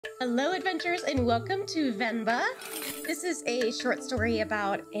Hello adventurers and welcome to Venba. This is a short story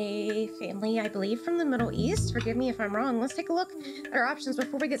about a family, I believe, from the Middle East. Forgive me if I'm wrong. Let's take a look at our options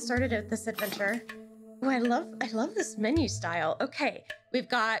before we get started at this adventure. Oh, I love this menu style. Okay, we've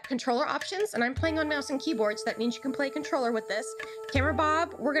got controller options, and I'm playing on mouse and keyboard, so that means you can play controller with this. Camera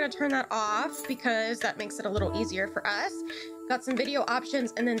bob, we're gonna turn that off because that makes it a little easier for us. Got some video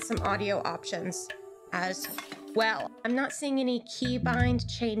options and then some audio options as well. I'm not seeing any keybind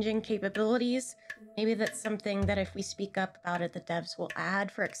changing capabilities. Maybe that's something that if we speak up about it, the devs will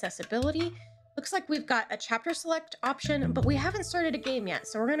add for accessibility. Looks like we've got a chapter select option, but we haven't started a game yet,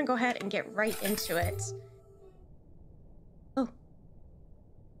 so we're gonna go ahead and get right into it. Oh.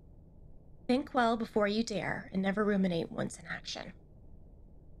 Think well before you dare, and never ruminate once in action.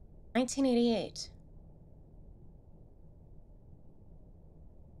 1988.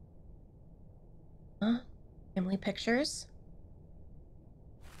 Huh? Family pictures.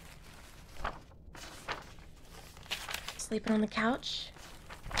 Sleeping on the couch.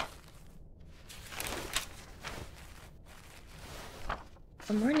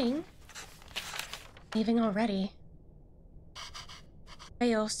 Good morning. Leaving already.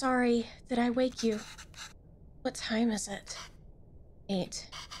 Ayo, sorry. Did I wake you? What time is it? 8.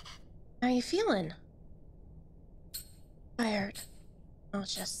 How you feeling? Tired.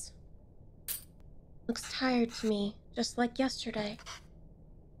 Nauseous. Looks tired to me, just like yesterday.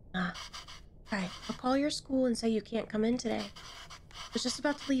 Ah. Alright, I'll call your school and say you can't come in today. I was just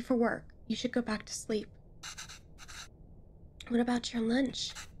about to leave for work. You should go back to sleep. What about your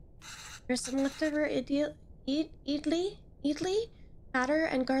lunch? There's some leftover idli, batter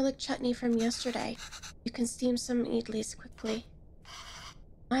and garlic chutney from yesterday. You can steam some idlis quickly.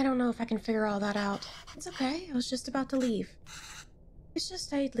 I don't know if I can figure all that out. It's okay, I was just about to leave. It's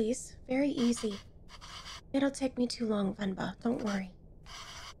just idlis, very easy. It'll take me too long, Venba, don't worry.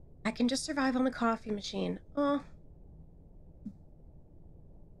 I can just survive on the coffee machine. Oh.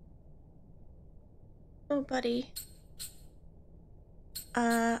 Oh, buddy.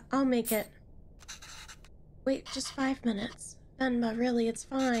 I'll make it. Wait, just 5 minutes. Venba, really, it's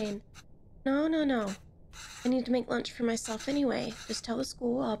fine. No. I need to make lunch for myself anyway. Just tell the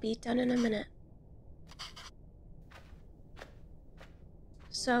school I'll be done in a minute.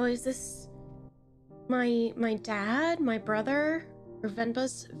 So is this my dad, my brother, or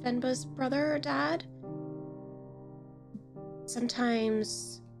Venba's brother or dad?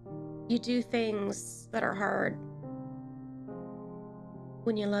 Sometimes you do things that are hard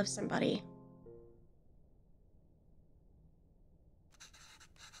when you love somebody.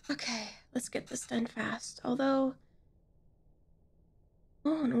 Okay, let's get this done fast. Although...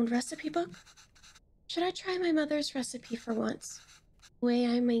 Oh, an old recipe book? Should I try my mother's recipe for once? The way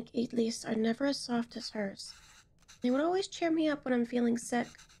I make idlis are never as soft as hers. They would always cheer me up when I'm feeling sick.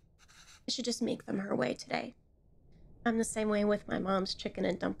 I should just make them her way today. I'm the same way with my mom's chicken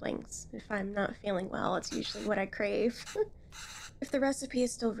and dumplings. If I'm not feeling well, it's usually what I crave. If the recipe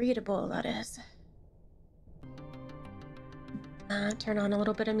is still readable, that is. Turn on a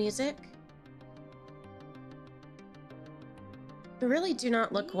little bit of music. They really do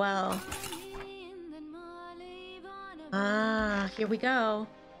not look well. Here we go.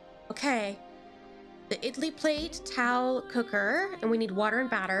 Okay. The idli plate, towel, cooker, and we need water and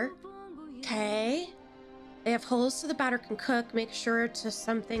batter. Okay. They have holes so the batter can cook. Make sure to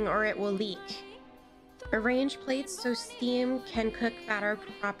something or it will leak. Arrange plates so steam can cook batter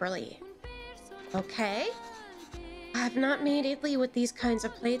properly. Okay. I have not made idli with these kinds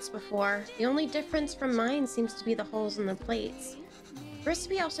of plates before. The only difference from mine seems to be the holes in the plates. The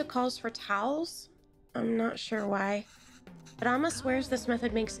recipe also calls for towels. I'm not sure why. But Amma swears this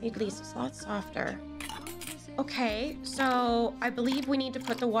method makes idlis a lot softer. Okay, so I believe we need to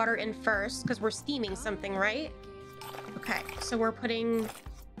put the water in first because we're steaming something, right? Okay, so we're putting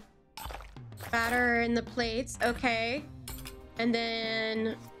batter in the plates. Okay. And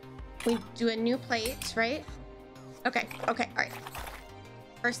then we do a new plate, right? Okay, all right.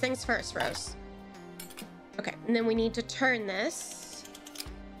 First things first, Rose. Okay, and then we need to turn this.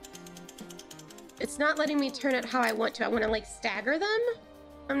 It's not letting me turn it how I want to. I want to, like, stagger them?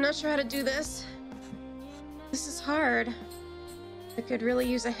 I'm not sure how to do this. This is hard. I could really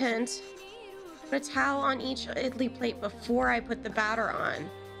use a hint. Put a towel on each idli plate before I put the batter on.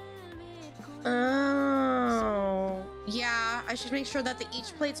 Oh. Yeah, I should make sure that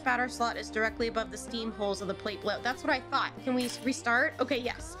each plate's batter slot is directly above the steam holes of the plate below. That's what I thought. Can we restart? Okay,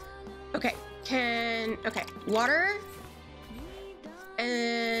 yes. Okay, okay, water.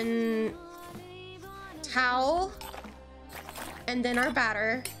 And towel. And then our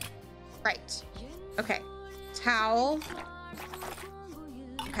batter. Right. Okay. Towel.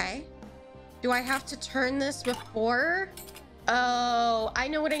 Okay. Do I have to turn this before? Oh, I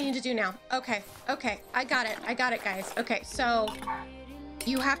know what I need to do now. Okay, okay, I got it, guys. Okay, so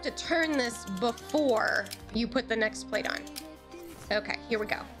you have to turn this before you put the next plate on. Okay, here we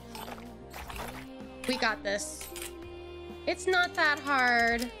go. We got this. It's not that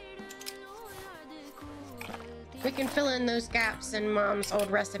hard. We can fill in those gaps in Mom's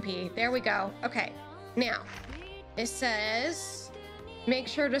old recipe. There we go. Okay, now it says make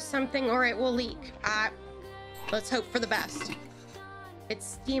sure to something or it will leak. Let's hope for the best. It's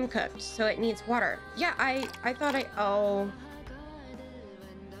steam cooked, so it needs water. Yeah, I thought oh.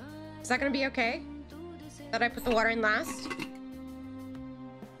 Is that gonna be okay? That I put the water in last?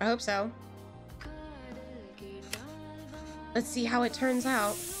 I hope so. Let's see how it turns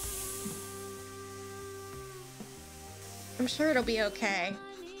out. I'm sure it'll be okay.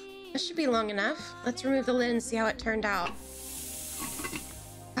 This should be long enough. Let's remove the lid and see how it turned out.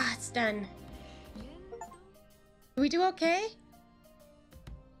 Ah, it's done. Did we do okay?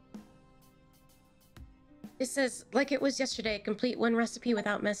 It says, like it was yesterday, complete one recipe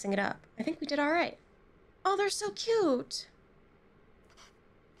without messing it up. I think we did all right. Oh, they're so cute.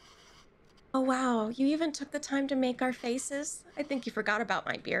 Oh, wow. You even took the time to make our faces? I think you forgot about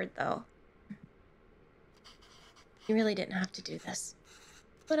my beard, though. You really didn't have to do this.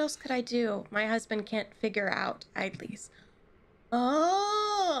 What else could I do? My husband can't figure out Idlies.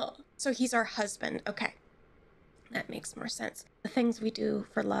 Oh, so he's our husband. Okay. That makes more sense. The things we do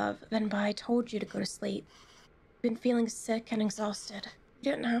for love. Venba, I told you to go to sleep. You've been feeling sick and exhausted.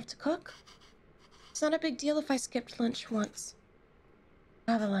 You didn't have to cook. It's not a big deal if I skipped lunch once.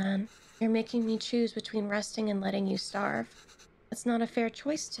 Rosealyn, you're making me choose between resting and letting you starve. That's not a fair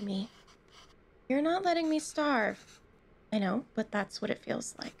choice to me. You're not letting me starve. I know, but that's what it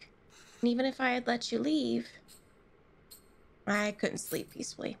feels like. And even if I had let you leave, I couldn't sleep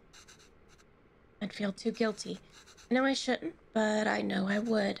peacefully. I'd feel too guilty. I know I shouldn't, but I know I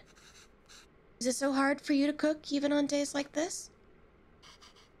would. Is it so hard for you to cook even on days like this?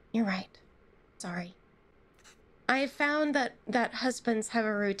 You're right. Sorry. I have found that husbands have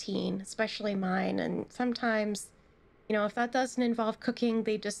a routine, especially mine, and sometimes, you know, if that doesn't involve cooking,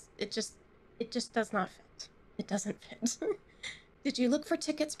 it just does not fit. It doesn't fit. Did you look for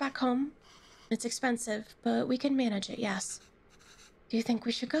tickets back home? It's expensive, but we can manage it, yes. Do you think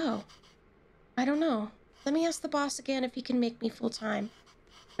we should go? I don't know. Let me ask the boss again if he can make me full-time.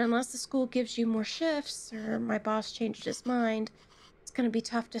 Unless the school gives you more shifts, or my boss changed his mind, it's gonna be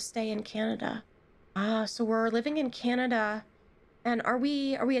tough to stay in Canada. Ah, so we're living in Canada. And are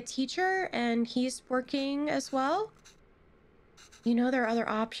we a teacher and he's working as well? You know there are other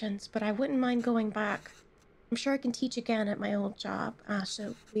options, but I wouldn't mind going back. I'm sure I can teach again at my old job. Ah,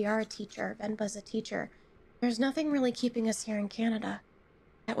 so we are a teacher. Venba's a teacher. There's nothing really keeping us here in Canada.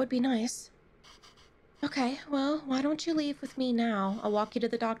 That would be nice. Okay, well, why don't you leave with me now? I'll walk you to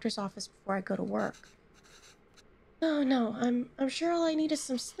the doctor's office before I go to work. Oh, no, I'm sure all I need is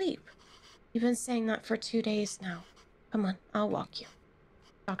some sleep. You've been saying that for 2 days now. Come on, I'll walk you.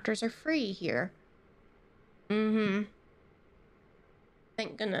 Doctors are free here. Mm-hmm.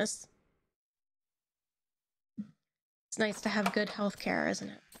 Thank goodness. It's nice to have good health care, isn't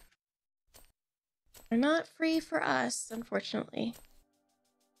it? They're not free for us, unfortunately.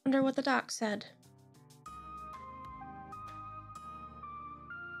 Wonder what the doc said.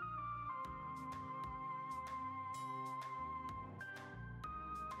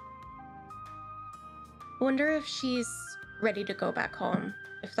 Wonder if she's ready to go back home.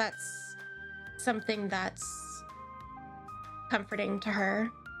 If that's something that's comforting to her.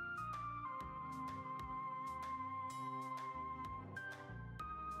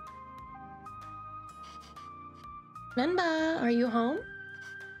 Venba, are you home?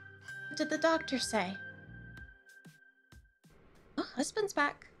 What did the doctor say? Oh, husband's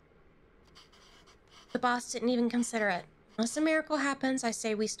back. The boss didn't even consider it. Unless a miracle happens, I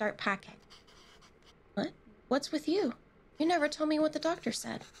say we start packing. What? What's with you? You never told me what the doctor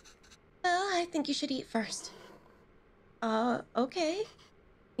said. Well, I think you should eat first. Okay.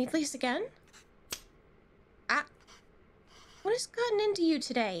 Need Lisa again? Ah. What has gotten into you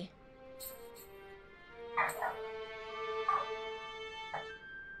today?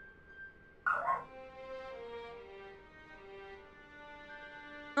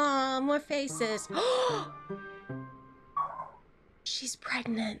 Aw, more faces. She's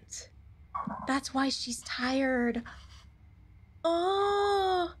pregnant. That's why she's tired.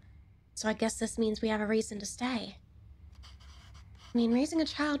 Oh. So I guess this means we have a reason to stay. I mean, raising a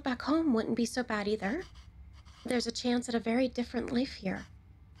child back home wouldn't be so bad either. There's a chance at a very different life here.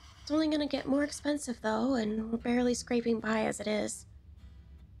 It's only gonna get more expensive though, and we're barely scraping by as it is.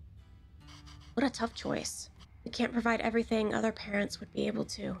 What a tough choice. We can't provide everything other parents would be able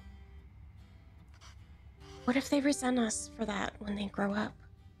to. What if they resent us for that when they grow up?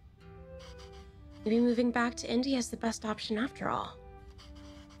 Maybe moving back to India is the best option after all.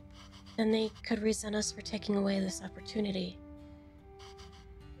 Then they could resent us for taking away this opportunity.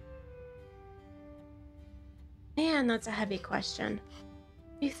 Man, that's a heavy question.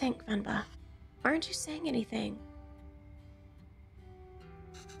 What do you think, Venba? Why aren't you saying anything?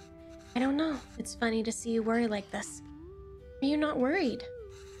 I don't know. It's funny to see you worry like this. Are you not worried?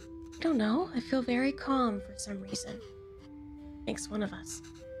 I don't know. I feel very calm for some reason. Makes one of us.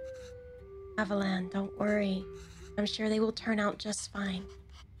 Rosealyn, don't worry. I'm sure they will turn out just fine.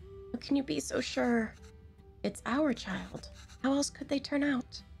 How can you be so sure? It's our child. How else could they turn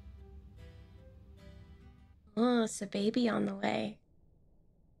out? Oh, it's a baby on the way.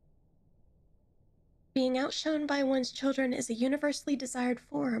 Being outshone by one's children is a universally desired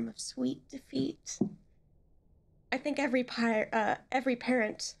form of sweet defeat. I think every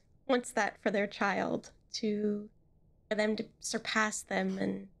parent wants that for their child, for them to surpass them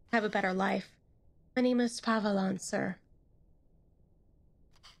and have a better life. My name is Rosealyn, sir.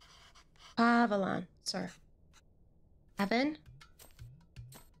 Rosealyn, sir. Evan?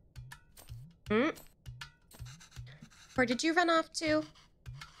 Where did you run off to?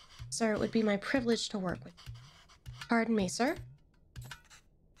 Sir, it would be my privilege to work with you. Pardon me, sir.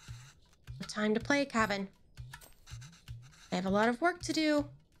 Time to play, Kevin. I have a lot of work to do.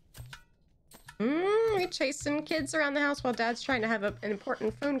 We chasing kids around the house while Dad's trying to have an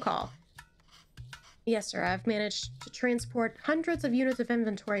important phone call. Yes, sir. I've managed to transport hundreds of units of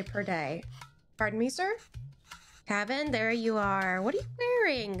inventory per day. Pardon me, sir? Kevin, there you are. What are you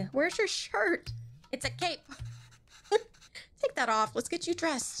wearing? Where's your shirt? It's a cape. Take that off. Let's get you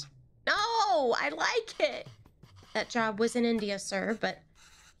dressed. No, I like it. That job was in India, sir, but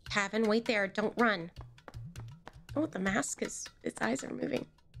Kevin, wait there. Don't run. Oh, the mask is... its eyes are moving.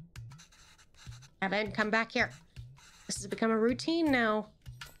 Kevin, come back here. This has become a routine now.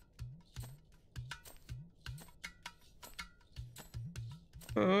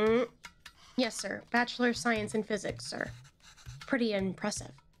 Yes, sir. Bachelor of Science in Physics, sir. Pretty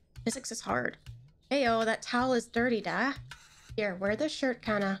impressive. Physics is hard. Heyo, that towel is dirty, da. Here, wear this shirt,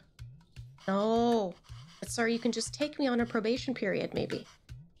 kinda. No. But, sir, you can just take me on a probation period, maybe.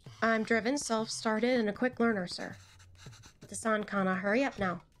 I'm driven, self-started, and a quick learner, sir. Put this on, Kana. Hurry up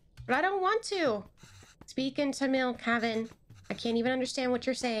now. But I don't want to. Speak in Tamil, Kevin. I can't even understand what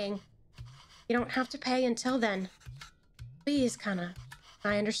you're saying. You don't have to pay until then. Please, Kana.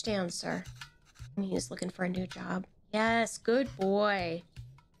 I understand, sir. He's looking for a new job. Yes, good boy.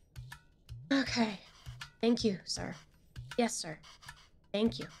 Okay. Thank you, sir. Yes, sir.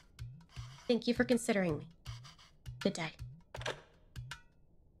 Thank you. Thank you for considering me. Good day.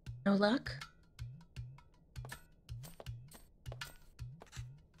 No luck?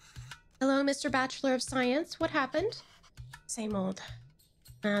 Hello, Mr. Bachelor of Science. What happened? Same old.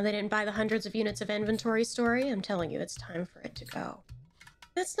 They didn't buy the hundreds of units of inventory story. I'm telling you, it's time for it to go.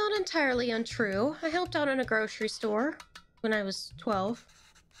 That's not entirely untrue. I helped out in a grocery store when I was 12.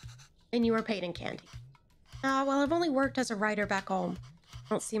 And you were paid in candy. Well, I've only worked as a writer back home. I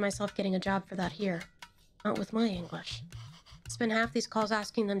don't see myself getting a job for that here. Not with my English. Spend half these calls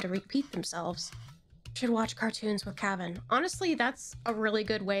asking them to repeat themselves. Should watch cartoons with Kevin. Honestly, that's a really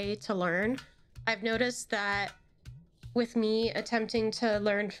good way to learn. I've noticed that with me attempting to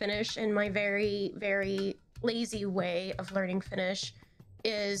learn Finnish in my very, very lazy way of learning Finnish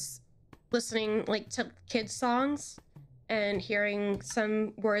is listening like to kids' songs and hearing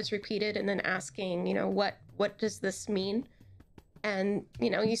some words repeated and then asking, you know, what does this mean? And,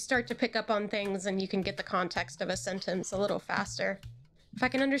 you know, you start to pick up on things and you can get the context of a sentence a little faster. If I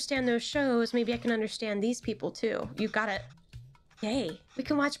can understand those shows, maybe I can understand these people too. You got it. Yay. We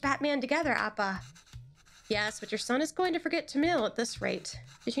can watch Batman together, Appa. Yes, but your son is going to forget Tamil at this rate.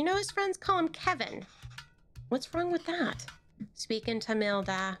 Did you know his friends call him Kevin? What's wrong with that? Speak in Tamil,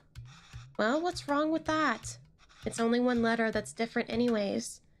 da. Well, what's wrong with that? It's only one letter that's different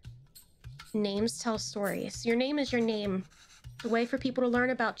anyways. Names tell stories. Your name is your name. It's a way for people to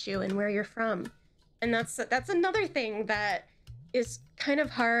learn about you and where you're from. And that's another thing that is kind of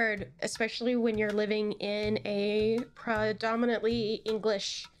hard, especially when you're living in a predominantly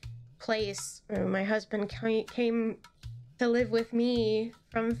English place. My husband came to live with me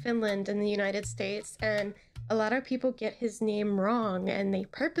from Finland in the United States, and a lot of people get his name wrong, and they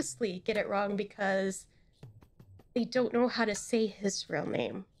purposely get it wrong because they don't know how to say his real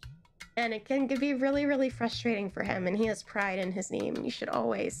name. And it can be really, really frustrating for him, and he has pride in his name. You should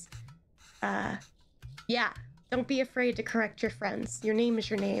always, yeah, don't be afraid to correct your friends. Your name is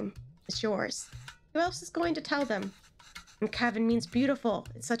your name. It's yours. Who else is going to tell them? And Kevin means beautiful.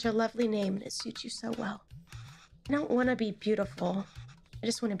 It's such a lovely name, and it suits you so well. I don't want to be beautiful. I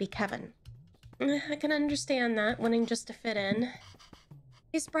just want to be Kevin. I can understand that, wanting just to fit in.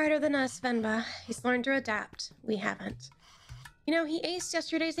 He's brighter than us, Venba. He's learned to adapt. We haven't. You know, he aced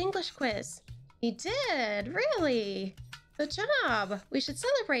yesterday's English quiz. He did? Really? Good job. We should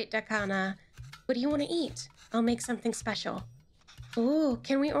celebrate, Dakana. What do you want to eat? I'll make something special. Ooh,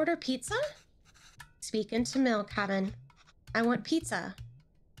 can we order pizza? Speak into milk, Kevin. I want pizza.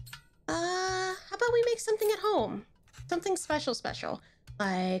 How about we make something at home? Something special.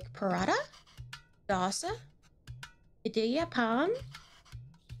 Like parata? Dosa? Idiyappam?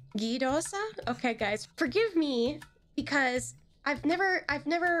 Ghee dosa? Okay, guys, forgive me because I've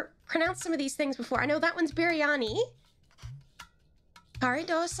never pronounced some of these things before. I know that one's biryani. Kari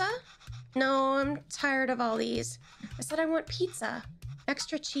dosa? No, I'm tired of all these. I said I want pizza.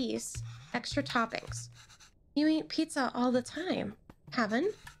 Extra cheese. Extra toppings. You eat pizza all the time.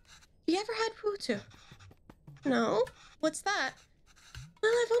 Haven't? You ever had putu? No? What's that?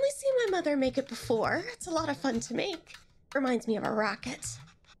 Well, I've only seen my mother make it before. It's a lot of fun to make. Reminds me of a rocket.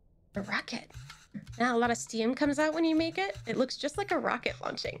 A rocket? Now a lot of steam comes out when you make it. It looks just like a rocket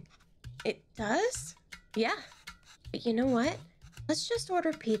launching. It does? Yeah. But you know what? Let's just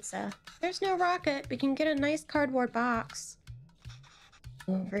order pizza. There's no rocket. We can get a nice cardboard box.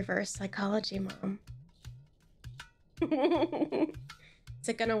 Ooh, reverse psychology, Mom. Is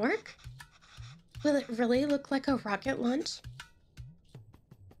it gonna work? Will it really look like a rocket launch?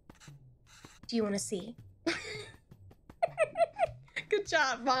 Do you want to see? Good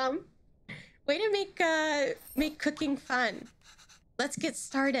job, Mom. Way to make cooking fun. Let's get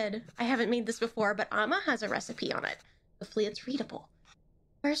started. I haven't made this before, but Amma has a recipe on it. Hopefully it's readable.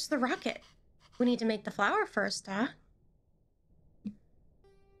 Where's the rocket? We need to make the flour first, huh?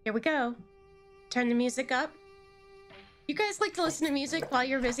 Here we go. Turn the music up. You guys like to listen to music while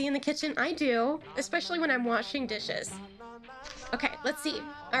you're busy in the kitchen? I do, especially when I'm washing dishes. Okay, let's see.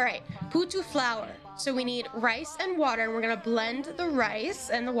 All right, putu flour. So we need rice and water, and we're gonna blend the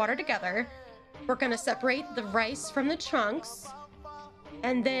rice and the water together. We're gonna separate the rice from the chunks.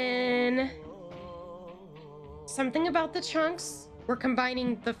 And then something about the chunks, we're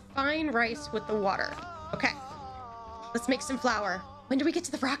combining the fine rice with the water. Okay, let's make some flour. When do we get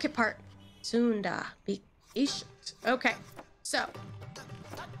to the rocket part? Soon-da. Be patient. Okay, so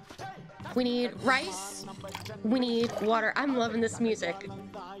we need rice, we need water. I'm loving this music.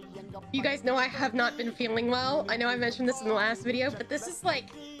 You guys know I have not been feeling well. I know I mentioned this in the last video, but this is like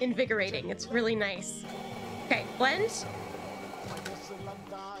invigorating. It's really nice. Okay, blend.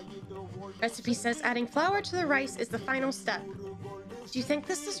 Recipe says adding flour to the rice is the final step. Do you think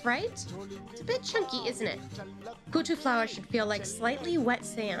this is right? It's a bit chunky, isn't it? Putu flour should feel like slightly wet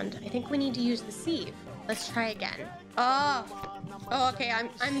sand. I think we need to use the sieve. Let's try again. Oh, okay,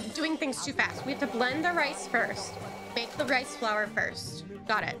 I'm doing things too fast. We have to blend the rice first. Make the rice flour first.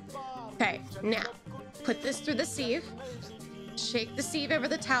 Got it. Okay, now, put this through the sieve. Shake the sieve over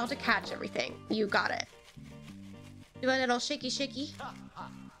the towel to catch everything. You got it. Do a little shaky, shaky.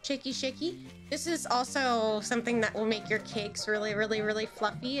 Shaky, shaky. This is also something that will make your cakes really, really, really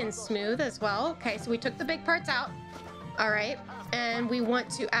fluffy and smooth as well. Okay, so we took the big parts out. All right, and we want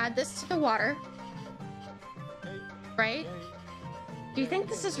to add this to the water. Right? Do you think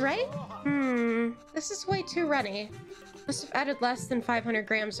this is right? This is way too runny. Must have added less than 500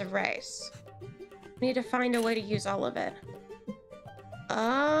 grams of rice. We need to find a way to use all of it.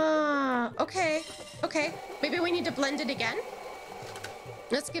 Ah, okay. Okay, maybe we need to blend it again.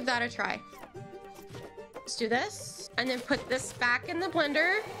 Let's give that a try. Let's do this, and then put this back in the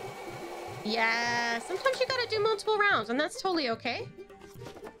blender. Yeah, sometimes you gotta do multiple rounds, and that's totally okay.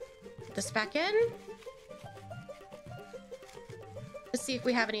 Put this back in. Let's see if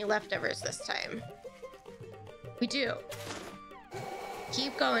we have any leftovers this time. We do.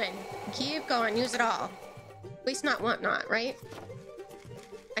 Keep going. Keep going. Use it all. At least not whatnot, right?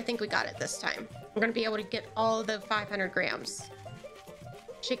 I think we got it this time. We're gonna be able to get all of the 500 grams.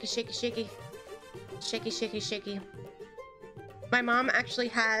 Shaky, shaky, shaky. Shaky, shaky, shaky. My mom actually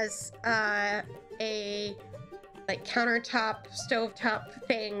has a like countertop, stovetop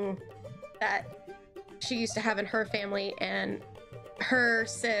thing that she used to have in her family, and her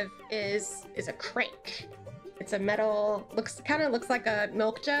sieve is a crank. It's a metal, kind of looks like a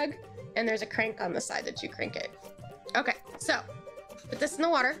milk jug, and there's a crank on the side that you crank it. Okay, so put this in the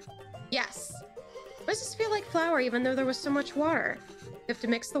water. Yes. Why does this feel like flour even though there was so much water? You have to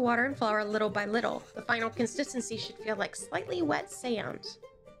mix the water and flour little by little. The final consistency should feel like slightly wet sand.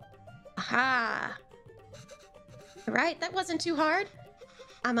 Aha. All right, that wasn't too hard.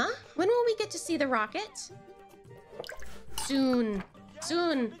 Emma, when will we get to see the rocket? Soon.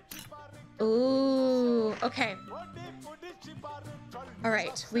 Soon. Ooh, okay. All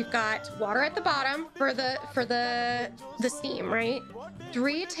right, we've got water at the bottom for the steam, right?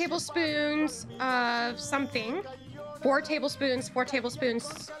 3 tablespoons of something. 4 tablespoons, 4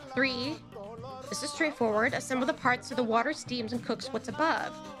 tablespoons, 3. This is straightforward. Assemble the parts so the water steams and cooks what's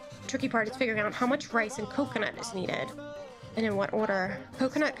above. The tricky part is figuring out how much rice and coconut is needed. And in what order?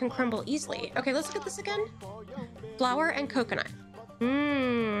 Coconut can crumble easily. Okay, let's look at this again. Flour and coconut.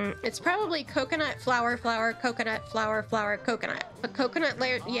 It's probably coconut, flour, flour, coconut, flour, flour, coconut. But coconut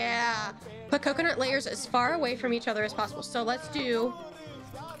layer, yeah. Put coconut layers as far away from each other as possible. So let's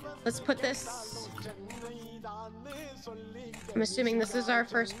put this. I'm assuming this is our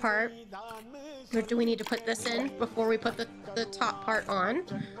first part. Or do we need to put this in before we put the top part on?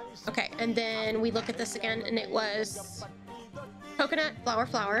 Okay, and then we look at this again and it was coconut, flour,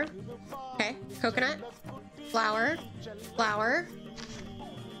 flour. Okay, coconut, flour, flour.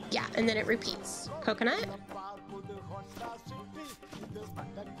 Yeah, and then it repeats. Coconut,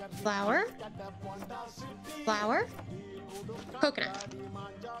 flour, flour, coconut.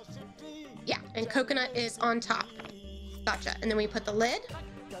 Yeah, and coconut is on top. Gotcha. And then we put the lid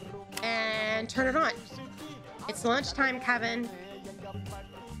and turn it on. It's lunchtime, Kevin.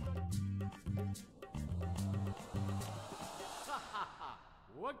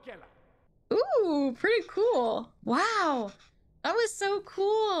 Ooh, pretty cool. Wow. That was so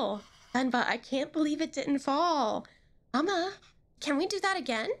cool. Venba, I can't believe it didn't fall. Mama, can we do that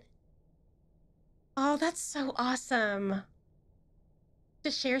again? Oh, that's so awesome. To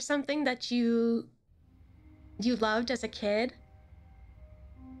share something that you loved as a kid.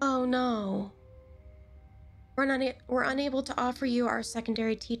 Oh no. We're unable to offer you our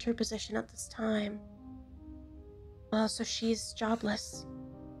secondary teacher position at this time. Well, so she's jobless.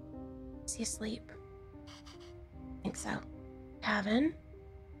 Is he asleep? I think so. Kevin?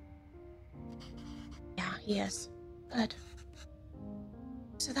 Yeah, he is. Good.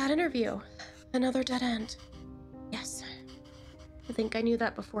 So that interview, another dead end. Yes. I think I knew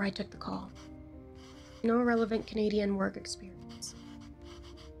that before I took the call. No relevant Canadian work experience.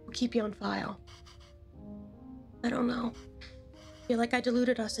 We'll keep you on file. I don't know. I feel like I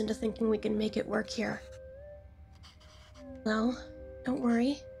deluded us into thinking we can make it work here. Well, don't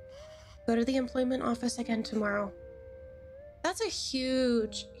worry. Go to the employment office again tomorrow. That's a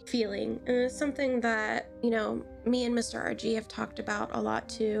huge feeling, and it's something that, you know, me and Mr. RG have talked about a lot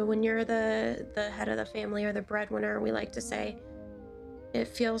too. When you're the head of the family or the breadwinner, we like to say it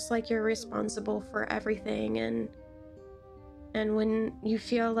feels like you're responsible for everything, and when you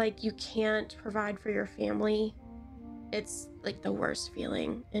feel like you can't provide for your family, it's like the worst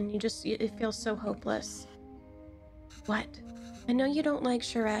feeling, and it feels so hopeless. What? I know you don't like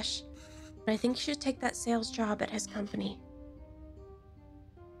Suresh, but I think you should take that sales job at his company.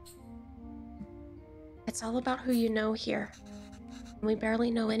 It's all about who you know here. And we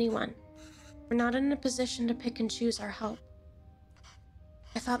barely know anyone. We're not in a position to pick and choose our help.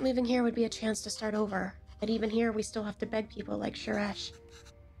 I thought moving here would be a chance to start over, but even here we still have to beg people like Suresh.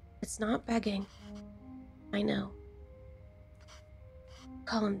 It's not begging. I know.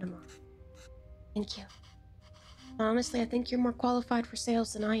 Call him tomorrow. Thank you. Honestly, I think you're more qualified for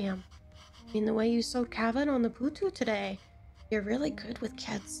sales than I am. I mean, the way you sold Kevin on the Putu today, you're really good with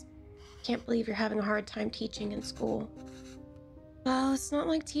kids. Can't believe you're having a hard time teaching in school. Well, it's not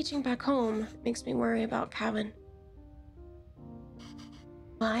like teaching back home. It makes me worry about Kevin.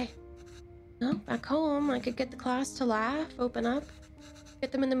 Why? No, back home, I could get the class to laugh, open up,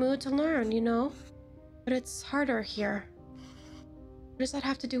 get them in the mood to learn, you know? But it's harder here. What does that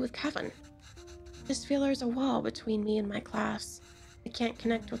have to do with Kevin? I just feel there's a wall between me and my class. I can't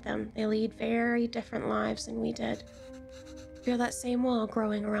connect with them. They lead very different lives than we did. I feel that same wall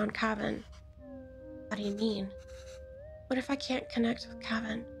growing around Kevin. What do you mean? What if I can't connect with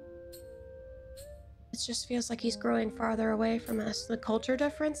Kevin? It just feels like he's growing farther away from us. The culture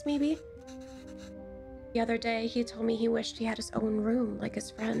difference, maybe? The other day, he told me he wished he had his own room, like his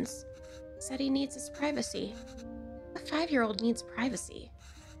friends. He said he needs his privacy. A 5-year-old needs privacy.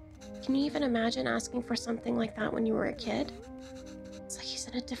 Can you even imagine asking for something like that when you were a kid? It's like he's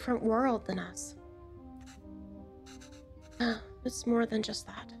in a different world than us. It's more than just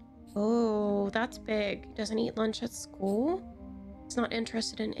that. Oh, that's big. He doesn't eat lunch at school? He's not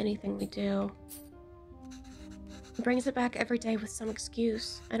interested in anything we do. He brings it back every day with some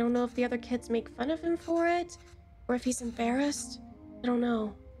excuse. I don't know if the other kids make fun of him for it, or if he's embarrassed. I don't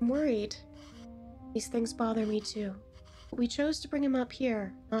know. I'm worried. These things bother me too. But we chose to bring him up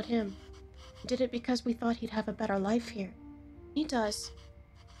here, not him. We did it because we thought he'd have a better life here. He does.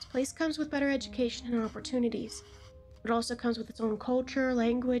 place comes with better education and opportunities. It also comes with its own culture,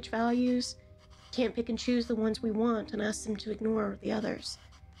 language, values. Can't pick and choose the ones we want and ask them to ignore the others.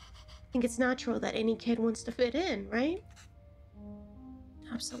 I think it's natural that any kid wants to fit in, right?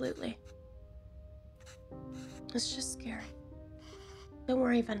 Absolutely. It's just scary. Don't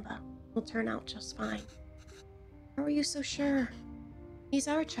worry, Venba. He'll turn out just fine. How are you so sure? He's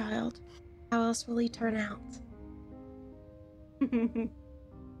our child. How else will he turn out?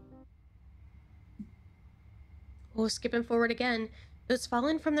 Oh, skipping forward again. Those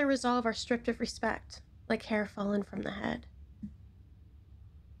fallen from the resolve are stripped of respect, like hair fallen from the head.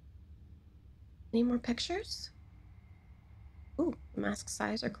 Any more pictures? Ooh, the mask's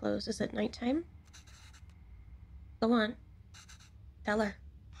eyes are closed. Is it nighttime? Go on. Tell her.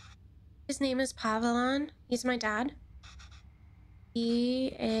 His name is Pavelan. He's my dad.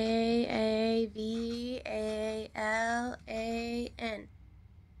 Pavalan.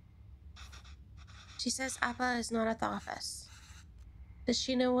 She says Appa is not at the office. Does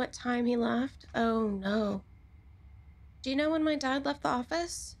she know what time he left? Oh no. Do you know when my dad left the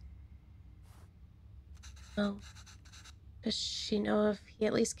office? No. Does she know if he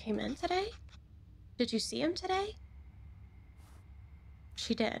at least came in today? Did you see him today?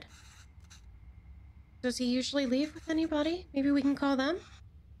 She did. Does he usually leave with anybody? Maybe we can call them?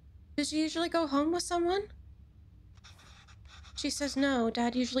 Does he usually go home with someone? She says no,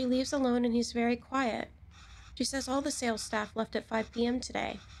 Dad usually leaves alone and he's very quiet. She says all the sales staff left at 5 p.m.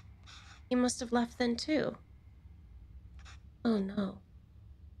 today. He must have left then too. Oh no.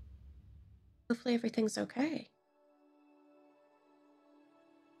 Hopefully everything's okay.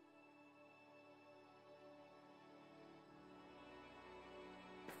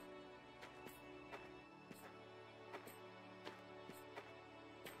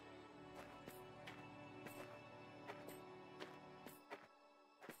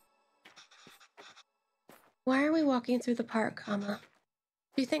 Why are we walking through the park, Amma?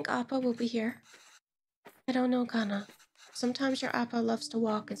 Do you think Appa will be here? I don't know, Kana. Sometimes your Appa loves to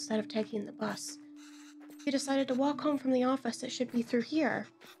walk instead of taking the bus. If he decided to walk home from the office, it should be through here.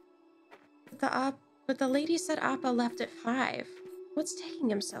 But the lady said Appa left at 5. What's taking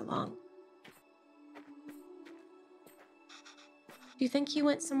him so long? Do you think he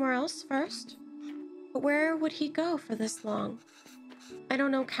went somewhere else first? But where would he go for this long? I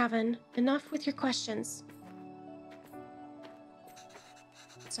don't know, Kevin. Enough with your questions.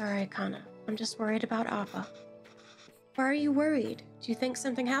 Sorry, Kana. I'm just worried about Appa. Why are you worried? Do you think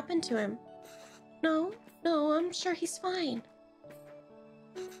something happened to him? No, I'm sure he's fine.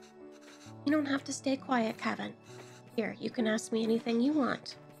 You don't have to stay quiet, Kevin. Here, you can ask me anything you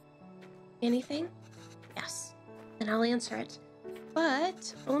want. Anything? Yes. Then I'll answer it.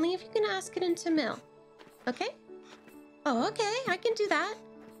 But only if you can ask it in Tamil. Okay? Oh, okay. I can do that.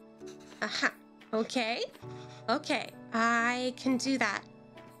 Aha. Okay. Okay. I can do that.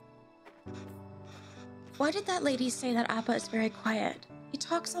 Why did that lady say that Appa is very quiet? He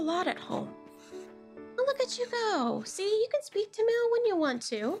talks a lot at home. Oh, look at you go. See, you can speak Tamil when you want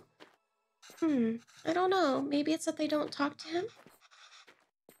to. I don't know. Maybe it's that they don't talk to him?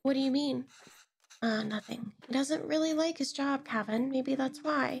 What do you mean? Nothing. He doesn't really like his job, Kevin. Maybe that's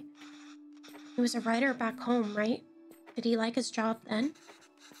why. He was a writer back home, right? Did he like his job then?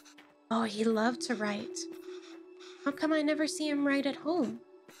 Oh, he loved to write. How come I never see him write at home?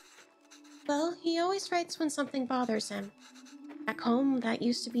 Well, he always writes when something bothers him. Back home, that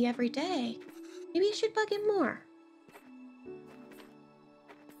used to be every day. Maybe you should bug him more.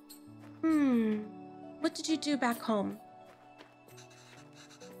 What did you do back home?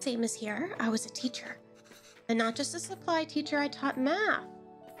 Same as here, I was a teacher. And not just a supply teacher, I taught math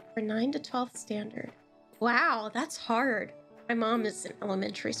for 9 to 12th standard. Wow, that's hard. My mom is an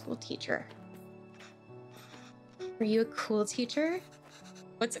elementary school teacher. Were you a cool teacher?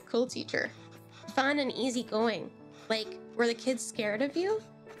 What's a cool teacher? Fun and easygoing. Like, were the kids scared of you?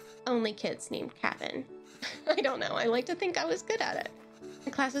 Only kids named Kevin. I don't know, I like to think I was good at it.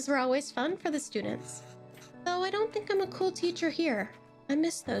 The classes were always fun for the students. Though I don't think I'm a cool teacher here. I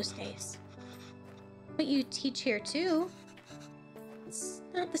miss those days. But you teach here too. It's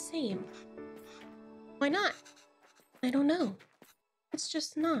not the same. Why not? I don't know. It's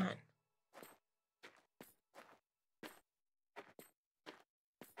just not.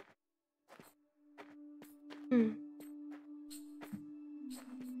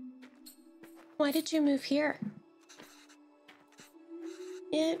 Why did you move here?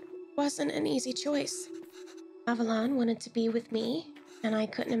 It wasn't an easy choice. Avalon wanted to be with me, and I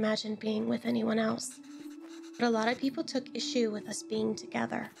couldn't imagine being with anyone else. But a lot of people took issue with us being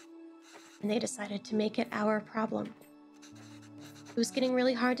together, and they decided to make it our problem. It was getting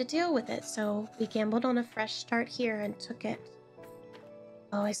really hard to deal with it, so we gambled on a fresh start here and took it.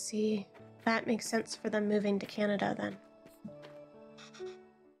 Oh, I see. That makes sense for them moving to Canada then.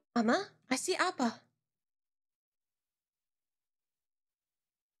 Mama, I see Appa.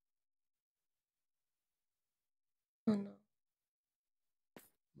 Oh no.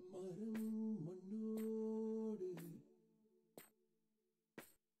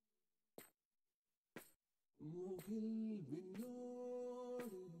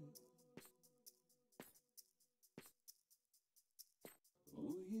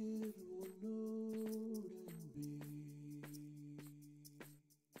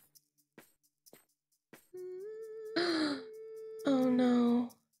 Oh no.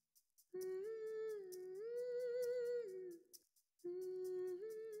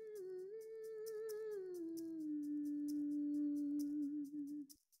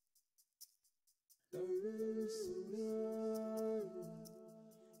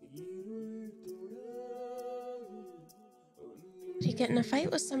 Did he get in a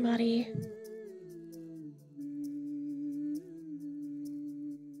fight with somebody?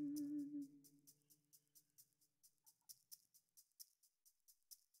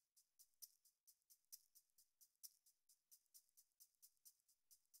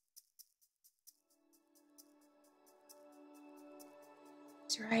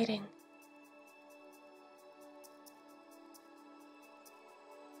 He's writing.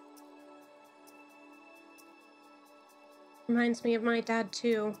 Reminds me of my dad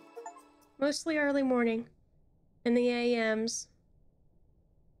too. Mostly early morning. In the AMs.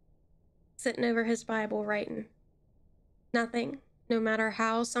 Sitting over his Bible writing. Nothing. No matter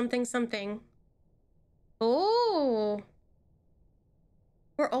how something. Oh!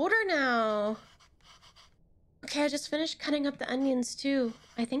 We're older now. Okay, I just finished cutting up the onions too.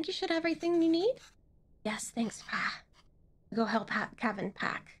 I think you should have everything you need. Yes, thanks, Pa. Go help Kevin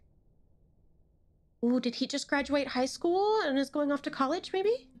pack. Ooh, did he just graduate high school and is going off to college,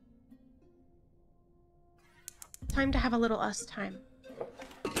 maybe? Time to have a little us time.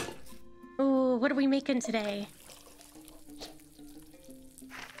 Ooh, what are we making today?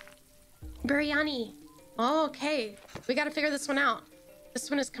 Biryani. Oh, okay. We gotta figure this one out. This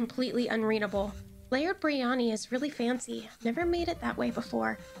one is completely unreadable. Layered biryani is really fancy. Never made it that way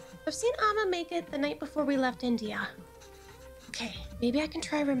before. I've seen Amma make it the night before we left India. Okay, maybe I can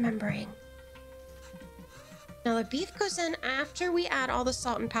try remembering. Now the beef goes in after we add all the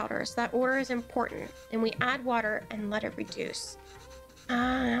salt and powders. That order is important. And we add water and let it reduce. How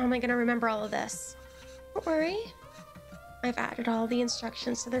am I gonna remember all of this? Don't worry. I've added all the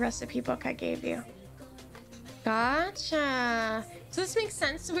instructions to the recipe book I gave you. Gotcha. So this makes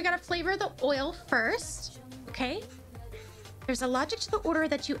sense. So we gotta flavor the oil first, okay? There's a logic to the order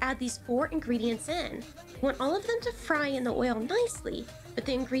that you add these 4 ingredients in. You want all of them to fry in the oil nicely, but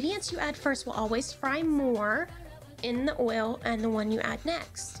the ingredients you add first will always fry more in the oil and the one you add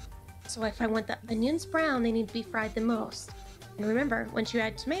next. So if I want the onions brown, they need to be fried the most. And remember, once you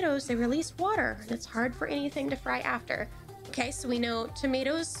add tomatoes, they release water, and it's hard for anything to fry after. Okay, so we know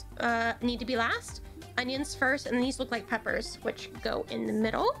tomatoes need to be last, onions first, and these look like peppers, which go in the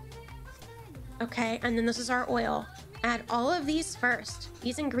middle. Okay, and then this is our oil. Add all of these first.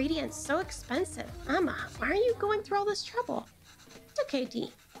 These ingredients, so expensive. Amma, why are you going through all this trouble? It's okay,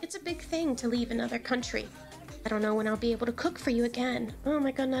 Dee. It's a big thing to leave another country. I don't know when I'll be able to cook for you again. Oh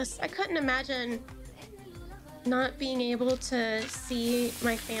my goodness, I couldn't imagine not being able to see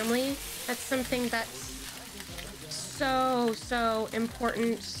my family. That's something that's so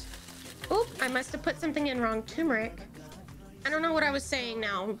important. Oop, I must have put something in wrong. Turmeric. I don't know what I was saying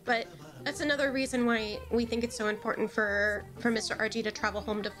now, but that's another reason why we think it's so important for Mr. RG to travel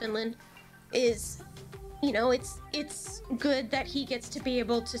home to Finland. Is, you know, it's good that he gets to be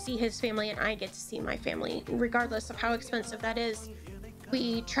able to see his family and I get to see my family. Regardless of how expensive that is,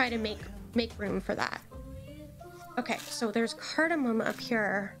 we try to make room for that. Okay, so there's cardamom up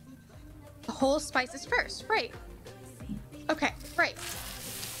here. The whole spices first, right? Okay, right.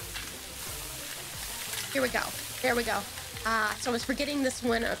 Here we go. There we go. So I was forgetting this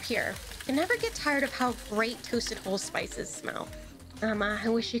one up here. I never get tired of how great toasted whole spices smell. I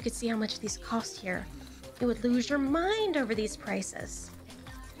wish you could see how much these cost here. You would lose your mind over these prices.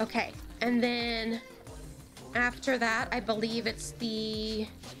 Okay, and then after that, I believe it's the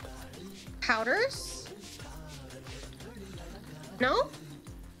powders. No?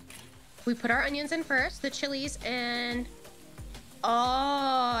 We put our onions in first, the chilies, and oh,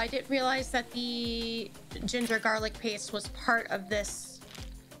 I didn't realize that the ginger garlic paste was part of this.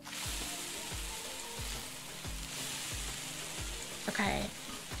 Okay.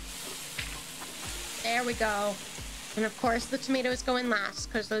 There we go. And of course, the tomatoes go in last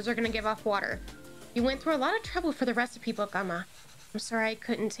because those are going to give off water. You went through a lot of trouble for the recipe book, Amma. I'm sorry I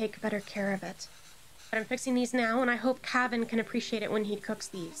couldn't take better care of it. But I'm fixing these now, and I hope Cavan can appreciate it when he cooks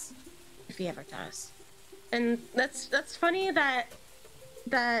these. If he ever does. And that's funny that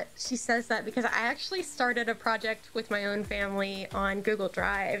she says that, because I actually started a project with my own family on Google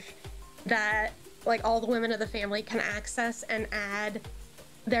Drive that like all the women of the family can access and add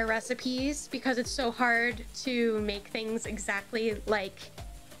their recipes, because it's so hard to make things exactly like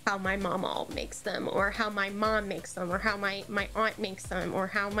how my mama makes them, or how my mom makes them, or how my aunt makes them, or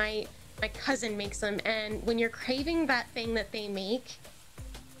how my cousin makes them. And when you're craving that thing that they make,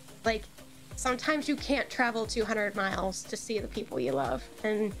 like, sometimes you can't travel 200 miles to see the people you love.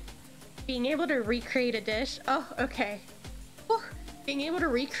 And being able to recreate a dish, oh, okay. Whew. Being able to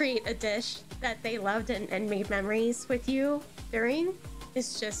recreate a dish that they loved and made memories with you during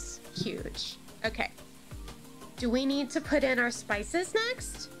is just huge. Okay. Do we need to put in our spices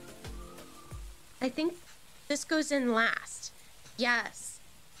next? I think this goes in last. Yes.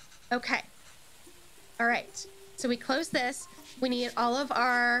 Okay. All right. So we close this. We need all of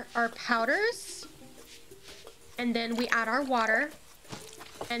our powders. And then we add our water.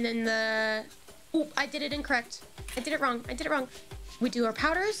 And then the... Oh, I did it incorrect. I did it wrong. We do our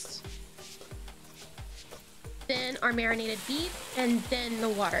powders. Then our marinated beef. And then the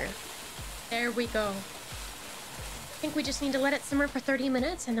water. There we go. I think we just need to let it simmer for 30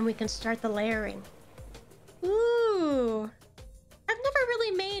 minutes and then we can start the layering. Ooh. I've never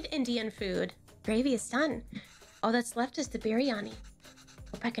really made Indian food. Gravy is done. All that's left is the biryani.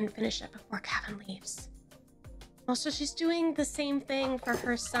 Hope I can finish it before Cavan leaves. Also, she's doing the same thing for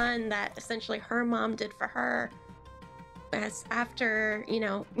her son that essentially her mom did for her. As after, you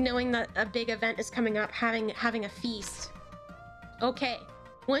know, knowing that a big event is coming up, having a feast. Okay.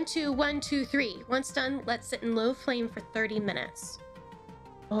 1, 2, 1, 2, 3. Once done, let's sit in low flame for 30 minutes.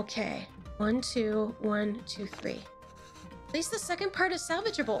 Okay. 1, 2, 1, 2, 3. At least the second part is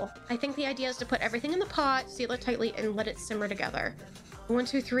salvageable. I think the idea is to put everything in the pot, seal it tightly, and let it simmer together. 1,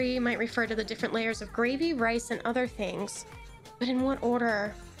 2, 3 might refer to the different layers of gravy, rice, and other things. But in what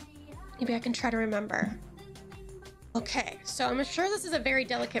order? Maybe I can try to remember. Okay, so I'm sure this is a very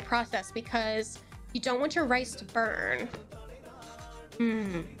delicate process because you don't want your rice to burn.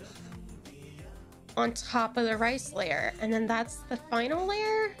 On top of the rice layer, and then that's the final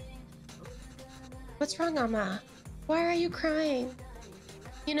layer? What's wrong, Amma? Why are you crying?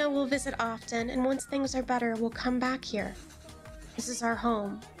 You know, we'll visit often, and once things are better, we'll come back here. This is our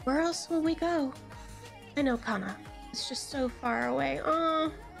home. Where else will we go? I know, Kana. It's just so far away.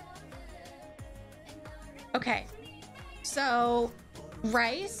 Oh. Okay. So,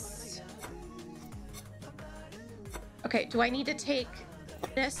 rice. Okay, do I need to take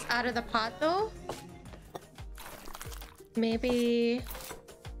this out of the pot though? Maybe.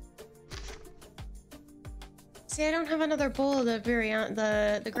 See, I don't have another bowl of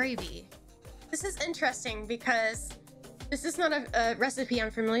the gravy. This is interesting because this is not a recipe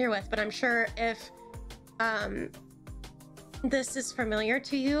I'm familiar with, but I'm sure if this is familiar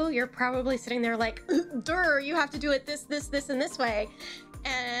to you, you're probably sitting there like, "Durr, you have to do it this, and this way,"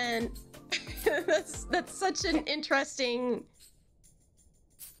 and that's such an interesting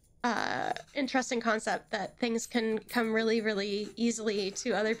concept that things can come really, really easily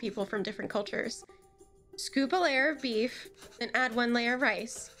to other people from different cultures. Scoop a layer of beef, then add 1 layer of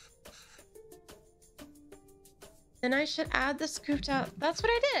rice. Then I should add the scooped out. That's what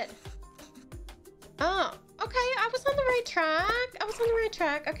I did. Oh, okay. I was on the right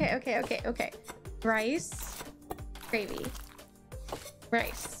track. Okay. Rice, gravy,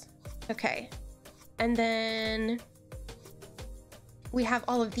 rice. Okay. And then we have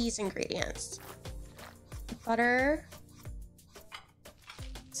all of these ingredients. Butter,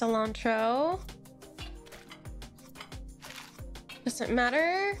 cilantro. Doesn't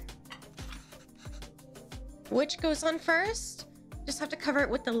matter which goes on first. Just have to cover it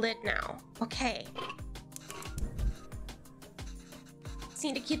with the lid now. Okay. Just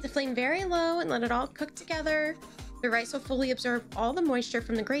need to keep the flame very low and let it all cook together. The rice will fully absorb all the moisture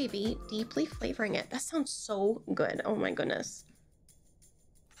from the gravy, deeply flavoring it. That sounds so good. Oh my goodness.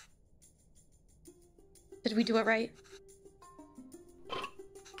 Did we do it right?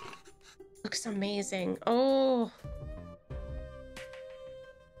 Looks amazing. Oh.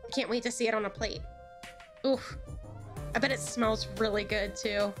 Can't wait to see it on a plate. Oof. I bet it smells really good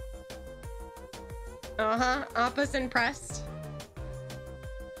too. Appa's impressed.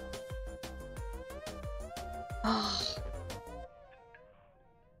 Oh.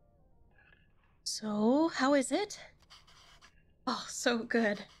 So, how is it? Oh, so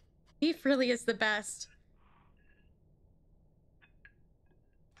good. Beef really is the best.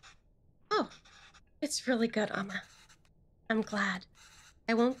 It's really good, Amma. I'm glad.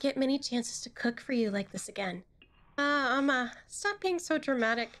 I won't get many chances to cook for you like this again. Amma, stop being so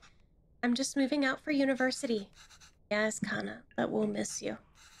dramatic. I'm just moving out for university. Yes, Kana, but we'll miss you.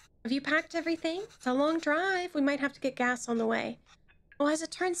 Have you packed everything? It's a long drive. We might have to get gas on the way. Well, as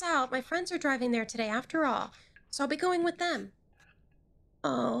it turns out, my friends are driving there today after all, so I'll be going with them.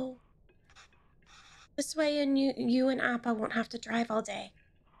 Oh. This way and you and Appa won't have to drive all day.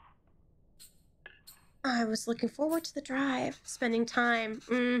 I was looking forward to the drive, spending time.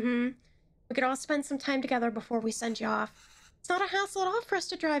 We could all spend some time together before we send you off. It's not a hassle at all for us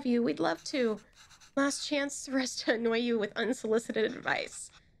to drive you. We'd love to. Last chance for us to annoy you with unsolicited advice.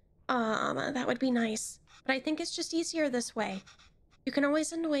 That would be nice. But I think it's just easier this way. You can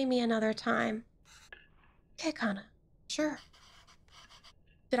always annoy me another time. Okay, Kana. Sure.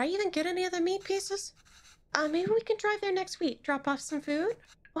 Did I even get any of the meat pieces? Maybe we can drive there next week. Drop off some food?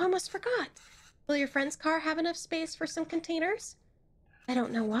 Oh, I almost forgot. Will your friend's car have enough space for some containers? I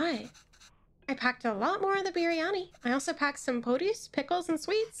don't know why. I packed a lot more of the biryani. I also packed some potis, pickles, and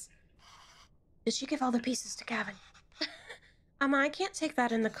sweets. Did she give all the pieces to Gavin? I can't take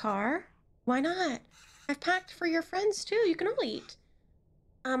that in the car. Why not? I've packed for your friends too. You can all eat.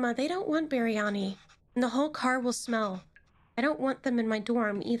 They don't want biryani, and the whole car will smell. I don't want them in my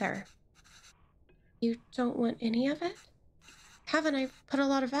dorm either. You don't want any of it? Haven't I put a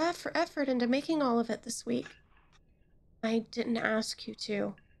lot of effort into making all of it this week? I didn't ask you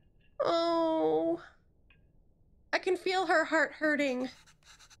to. Oh, I can feel her heart hurting.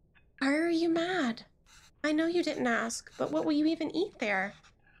 Why are you mad? I know you didn't ask, but what will you even eat there?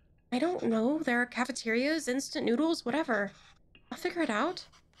 I don't know. There are cafeterias, instant noodles, whatever. I'll figure it out.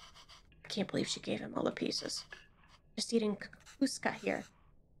 I can't believe she gave him all the pieces. Just eating kuska here.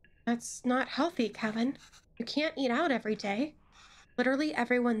 That's not healthy, Kevin. You can't eat out every day. Literally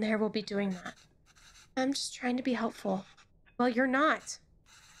everyone there will be doing that. I'm just trying to be helpful. Well, you're not.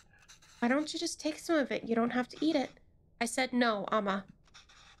 Why don't you just take some of it? You don't have to eat it. I said no, Amma.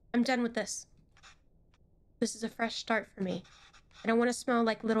 I'm done with this. This is a fresh start for me. I don't want to smell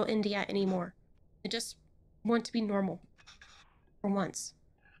like little India anymore. I just want to be normal. For once.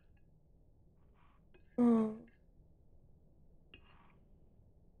 Oh.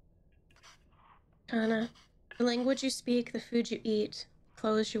 Kana, the language you speak, the food you eat,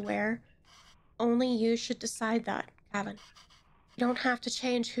 clothes you wear, only you should decide that, Gavin. You don't have to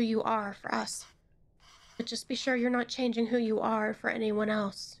change who you are for us. But just be sure you're not changing who you are for anyone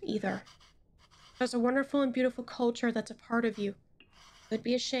else, either. There's a wonderful and beautiful culture that's a part of you. It would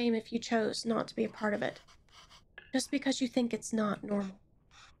be a shame if you chose not to be a part of it. Just because you think it's not normal.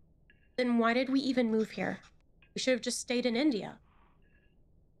 Then why did we even move here? We should have just stayed in India.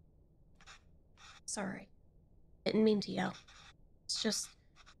 Sorry. Didn't mean to yell. It's just,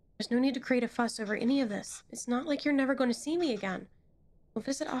 there's no need to create a fuss over any of this. It's not like you're never going to see me again. We'll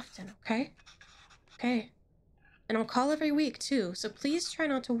visit often, okay? Okay. And I'll call every week, too, so please try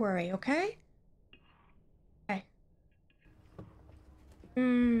not to worry, okay? Okay.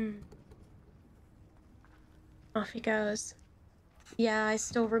 Off he goes. Yeah, I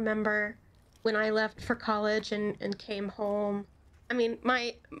still remember when I left for college and came home. I mean,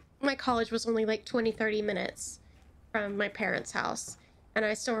 my college was only like 20-30 minutes from my parents' house. And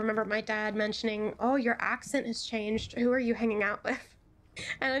I still remember my dad mentioning, "Oh, your accent has changed. Who are you hanging out with?"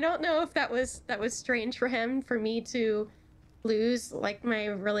 And I don't know if that was strange for him, for me to lose like my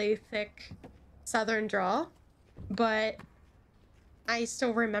really thick southern drawl, but I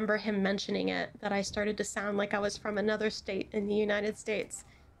still remember him mentioning it, that I started to sound like I was from another state in the United States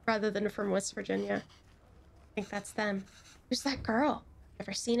rather than from West Virginia. I think that's them. Who's that girl?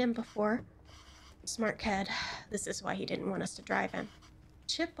 Never seen him before. Smart kid. This is why he didn't want us to drive him.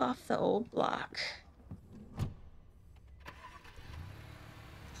 Chip off the old block.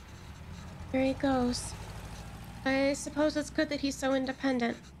 There he goes. I suppose it's good that he's so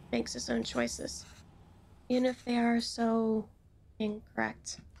independent, makes his own choices, even if they are so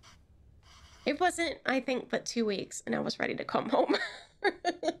incorrect. It wasn't, I think, but 2 weeks, and I was ready to come home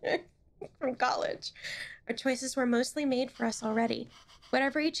from college. Our choices were mostly made for us already.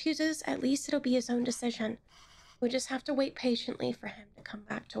 Whatever he chooses, at least it'll be his own decision. We just have to wait patiently for him to come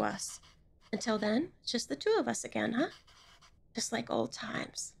back to us. Until then, it's just the two of us again, huh? Just like old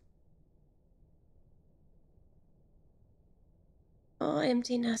times. Oh,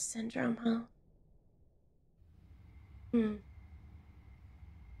 empty nest syndrome, huh?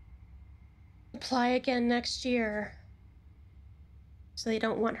 Apply again next year. So they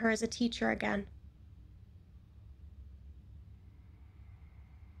don't want her as a teacher again.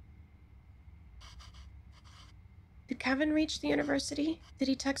 Did Kevin reach the university? Did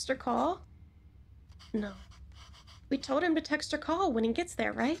he text or call? No. We told him to text or call when he gets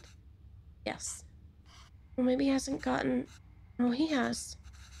there, right? Yes. Well, maybe he hasn't gotten... Oh, he has.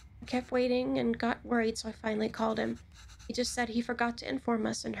 I kept waiting and got worried, so I finally called him. He just said he forgot to inform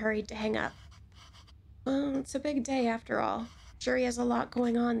us and hurried to hang up. Well, it's a big day after all. Sure, he has a lot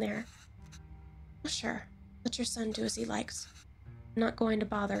going on there. Well, sure. Let your son do as he likes. I'm not going to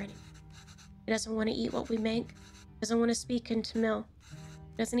bother anyone. He doesn't want to eat what we make. Doesn't want to speak in Tamil.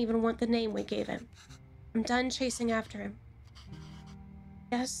 Doesn't even want the name we gave him. I'm done chasing after him.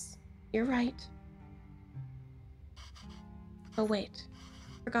 Yes, you're right. Oh, wait.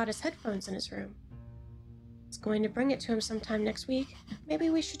 Forgot his headphones in his room. He's going to bring it to him sometime next week. Maybe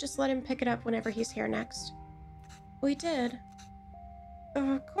we should just let him pick it up whenever he's here next. We did.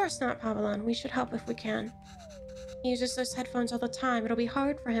 Oh, of course not, Pavelon. We should help if we can. He uses those headphones all the time. It'll be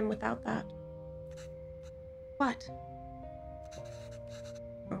hard for him without that. What?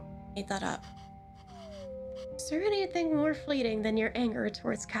 Oh, made that up. Is there anything more fleeting than your anger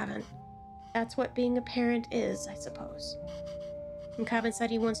towards Kevin? That's what being a parent is, I suppose. When Kevin said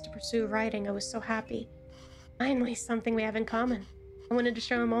he wants to pursue writing, I was so happy. Finally, something we have in common. I wanted to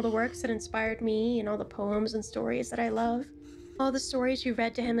show him all the works that inspired me and all the poems and stories that I love. All the stories you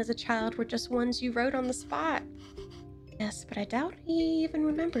read to him as a child were just ones you wrote on the spot. Yes, but I doubt he even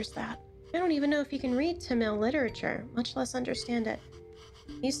remembers that. I don't even know if he can read Tamil literature, much less understand it.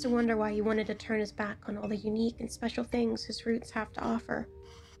 I used to wonder why he wanted to turn his back on all the unique and special things his roots have to offer.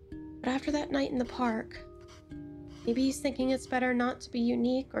 But after that night in the park, maybe he's thinking it's better not to be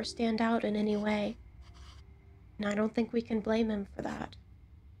unique or stand out in any way. And I don't think we can blame him for that.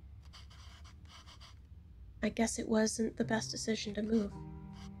 I guess it wasn't the best decision to move.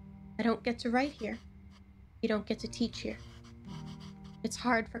 I don't get to write here. You don't get to teach here. It's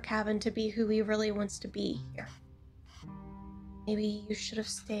hard for Kevin to be who he really wants to be here. Maybe you should have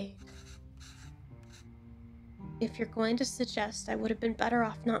stayed. If you're going to suggest I would have been better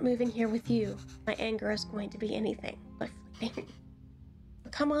off not moving here with you, my anger is going to be anything but fleeting.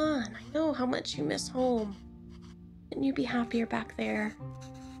 But come on, I know how much you miss home. Wouldn't you be happier back there?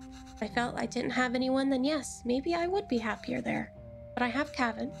 If I felt I didn't have anyone, then yes, maybe I would be happier there. But I have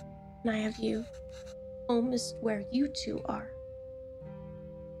Kevin, and I have you. Home is where you two are.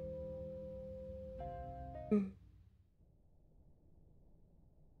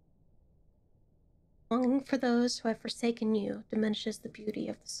 Longing for those who have forsaken you diminishes the beauty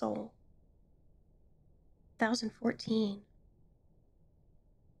of the soul. 2014.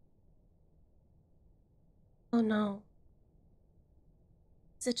 Oh no.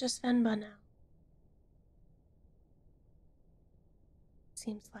 Is it just Venba now?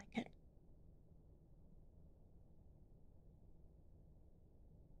 Seems like it.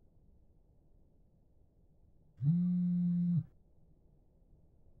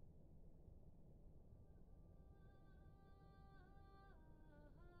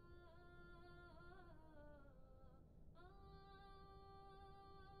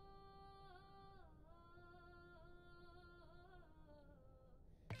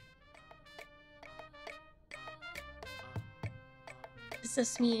 Does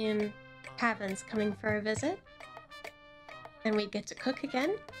this mean Kevin's coming for a visit? And we get to cook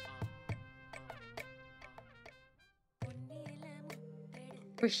again?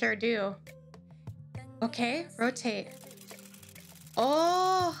 We sure do. Okay, rotate.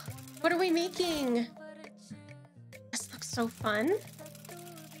 Oh, what are we making? This looks so fun.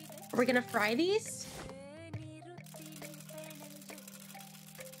 Are we gonna fry these?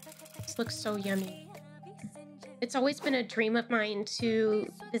 This looks so yummy. It's always been a dream of mine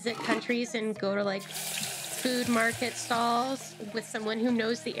to visit countries and go to like food market stalls with someone who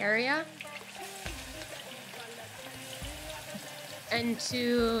knows the area. And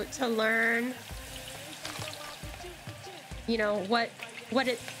to learn, you know, what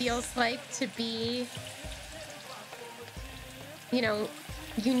it feels like to be, you know,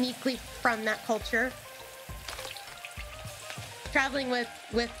 uniquely from that culture. Traveling with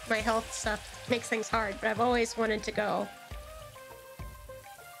my health stuff makes things hard, but I've always wanted to go.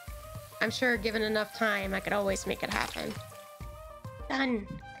 I'm sure given enough time, I could always make it happen. Done.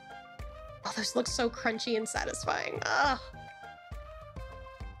 Oh, those look so crunchy and satisfying. Ugh.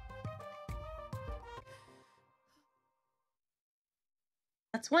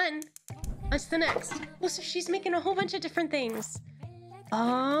 That's one. What's the next? Oh, so she's making a whole bunch of different things.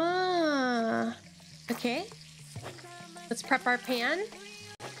 Ah. Okay. Let's prep our pan.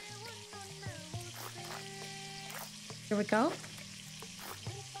 Here we go.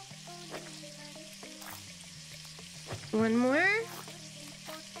 One more.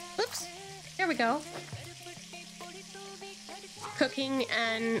 Oops. There we go. Cooking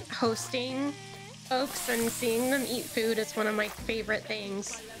and hosting folks and seeing them eat food is one of my favorite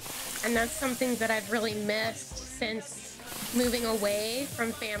things. And that's something that I've really missed since moving away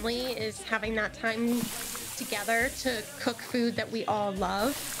from family, is having that time together to cook food that we all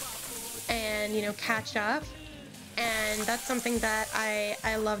love and, you know, catch up. And that's something that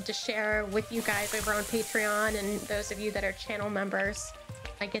I love to share with you guys over on Patreon, and those of you that are channel members.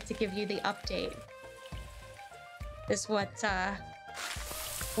 I get to give you the update. Is what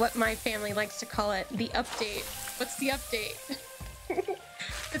my family likes to call it, the update. What's the update?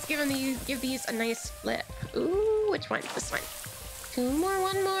 Let's give these a nice flip. Ooh, which one? This one. Two more,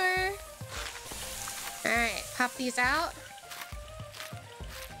 one more. All right, pop these out.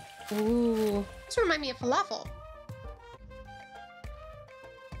 Ooh, this remind me of falafel.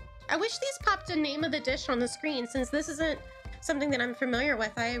 I wish these popped a name of the dish on the screen, since this isn't something that I'm familiar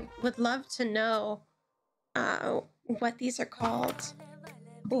with. I would love to know what these are called.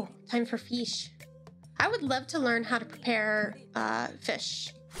 Oh, time for fish. I would love to learn how to prepare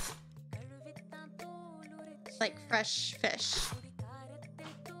fish. Like fresh fish.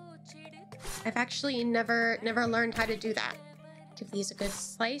 I've actually never learned how to do that. Give these a good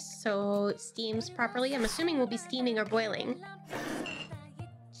slice so it steams properly. I'm assuming we'll be steaming or boiling.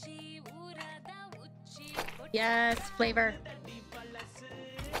 Yes, flavor.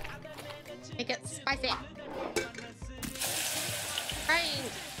 Make it spicy.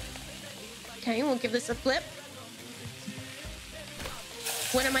 Right. Okay, we'll give this a flip.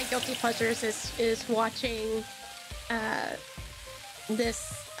 One of my guilty pleasures is watching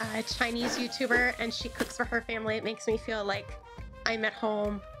this Chinese YouTuber, and she cooks for her family. It makes me feel like I'm at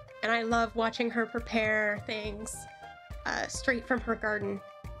home, and I love watching her prepare things straight from her garden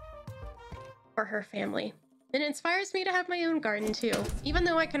for her family. It inspires me to have my own garden too, even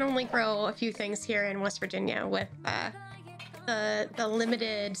though I can only grow a few things here in West Virginia with the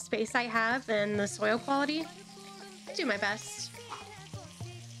limited space I have and the soil quality. I do my best.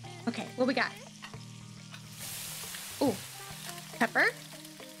 Okay, what we got? Ooh, pepper.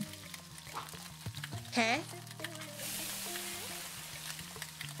 Okay.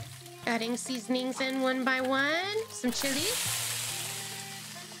 Adding seasonings in one by one. Some chili.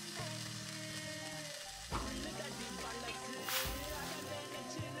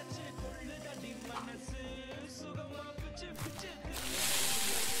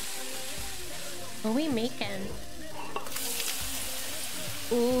 What are we making?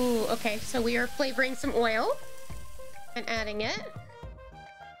 Ooh, okay, so we are flavoring some oil and adding it.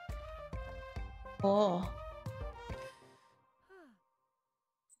 Oh.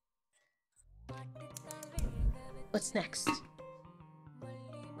 What's next?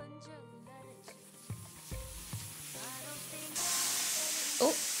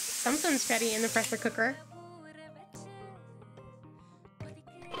 Oh, something's ready in the pressure cooker.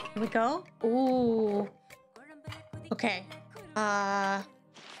 Here we go. Ooh. Okay. Add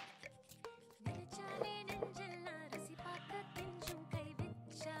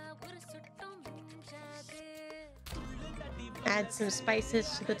some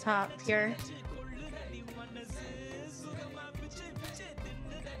spices to the top here.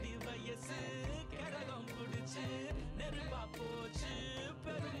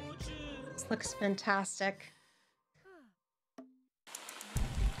 This looks fantastic.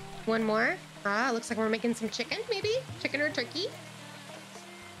 One more. Looks like we're making some chicken, maybe? Chicken or turkey?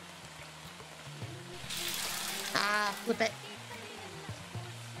 Flip it.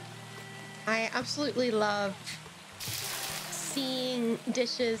 I absolutely love seeing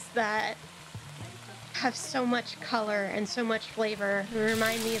dishes that have so much color and so much flavor. They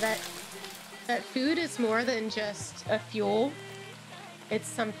remind me that food is more than just a fuel. It's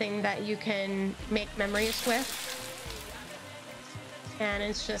something that you can make memories with. And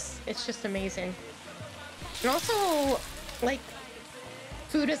it's just amazing. And also, like,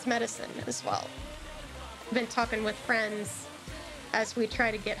 food is medicine as well. I've been talking with friends as we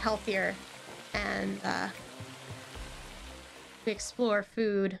try to get healthier, and we explore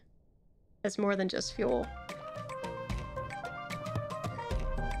food as more than just fuel.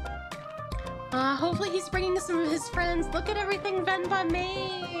 Hopefully he's bringing some of his friends. Look at everything Venba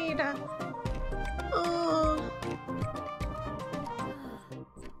made. Oh.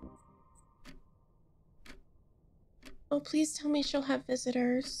 Oh, please tell me she'll have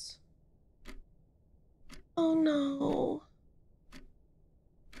visitors. Oh no.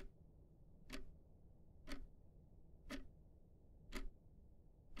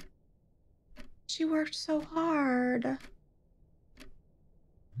 She worked so hard.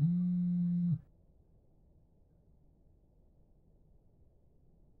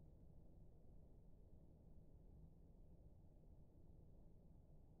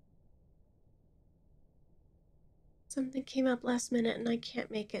 Something came up last minute and I can't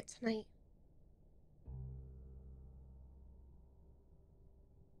make it tonight.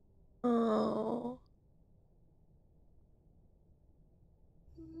 Oh.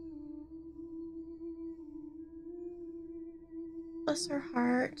 Bless her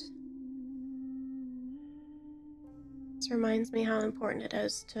heart. This reminds me how important it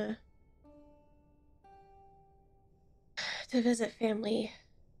is to visit family.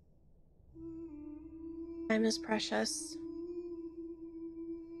 Time is precious,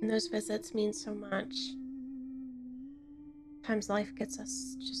 and those visits mean so much. Sometimes life gets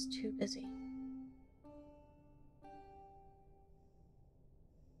us just too busy.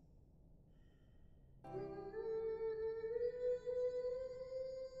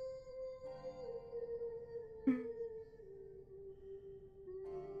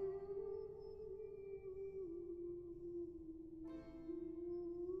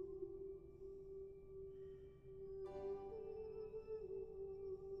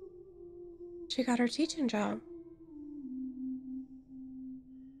 She got her teaching job.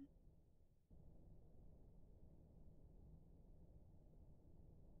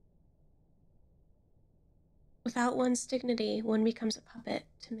 Without one's dignity, one becomes a puppet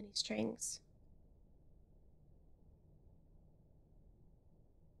to many strings.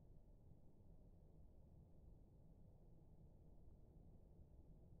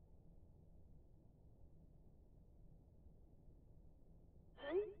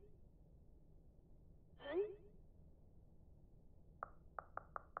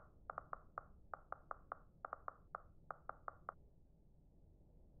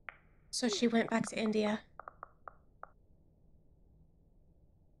 So she went back to India.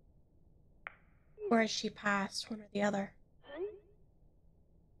 Or as she passed, one or the other.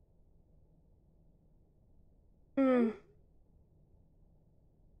 Hmm.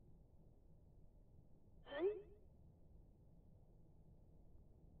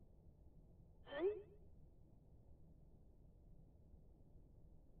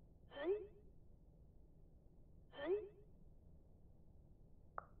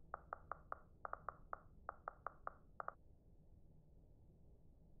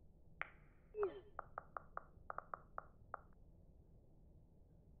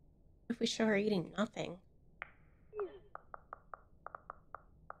 If we show her eating nothing.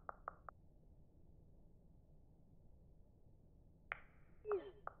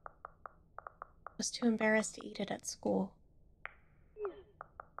 Was too embarrassed to eat it at school.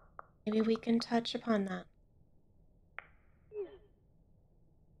 Maybe we can touch upon that.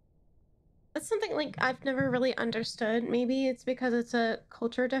 That's something like I've never really understood. Maybe it's because it's a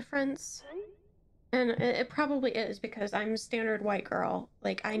culture difference. And it probably is because I'm a standard white girl.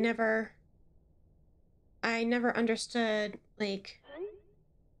 Like I never understood like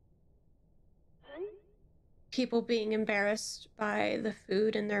people being embarrassed by the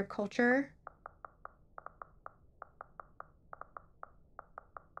food in their culture.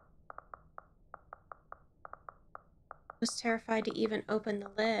 Was terrified to even open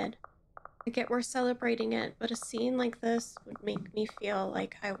the lid. I get we're celebrating it, but a scene like this would make me feel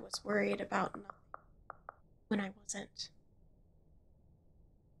like I was worried about nothing when I wasn't.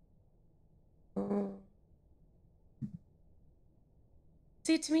 Oh.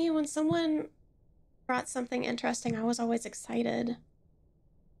 See, to me, when someone brought something interesting, I was always excited.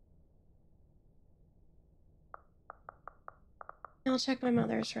 I'll check my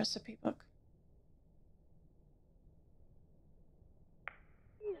mother's recipe book.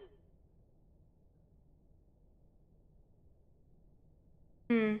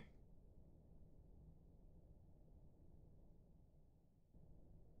 Hmm.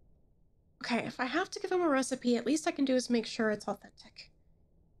 Okay, if I have to give him a recipe, at least I can do is make sure it's authentic.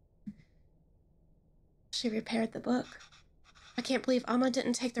 She repaired the book. I can't believe Amma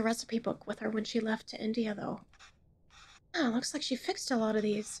didn't take the recipe book with her when she left to India, though. Oh, looks like she fixed a lot of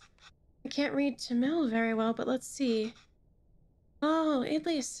these. I can't read Tamil very well, but let's see. Oh,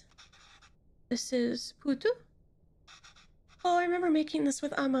 Idlis. This is putu? Oh, I remember making this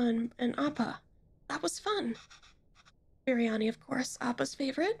with Amma and Appa. That was fun. Biryani, of course, Appa's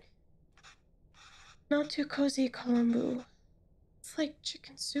favorite. Not too cozy Colombo. It's like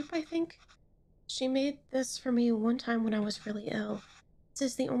chicken soup, I think. She made this for me one time when I was really ill. This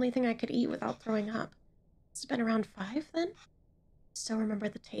is the only thing I could eat without throwing up. It's been around 5 then? I still remember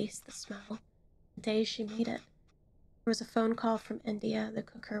the taste, the smell, the day she made it. There was a phone call from India. The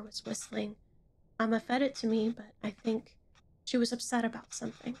cooker was whistling. Amma fed it to me, but I think she was upset about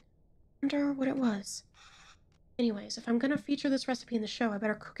something. Wonder what it was. Anyways, if I'm gonna feature this recipe in the show, I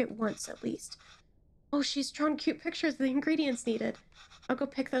better cook it once at least. Oh, she's drawn cute pictures of the ingredients needed. I'll go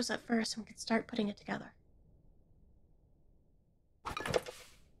pick those up first and we can start putting it together.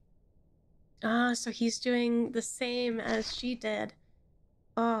 Ah, so he's doing the same as she did.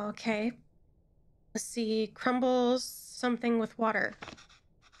 Oh, okay. Let's see. Crumbles something with water.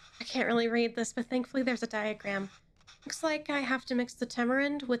 I can't really read this, but thankfully there's a diagram. Looks like I have to mix the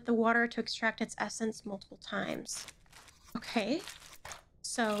tamarind with the water to extract its essence multiple times. Okay.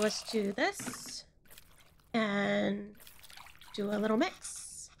 So let's do this. And do a little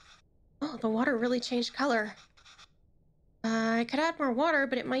mix. Oh, the water really changed color. I could add more water,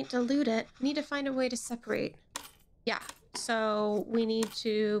 but it might dilute it. Need to find a way to separate. Yeah, so we need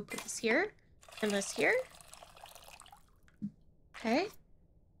to put this here and this here. Okay.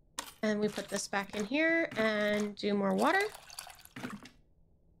 And we put this back in here and do more water.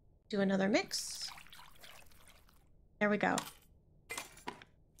 Do another mix. There we go.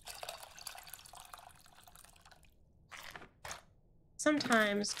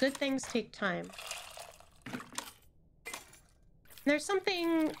 Sometimes good things take time. There's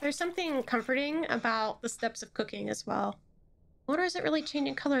something comforting about the steps of cooking as well. Water isn't really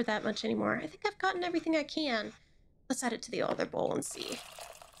changing color that much anymore. I think I've gotten everything I can. Let's add it to the other bowl and see.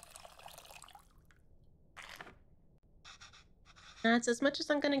 That's as much as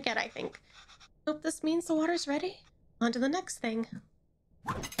I'm gonna get, I think. Hope this means the water's ready. On to the next thing.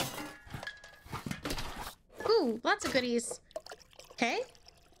 Ooh, lots of goodies. Okay.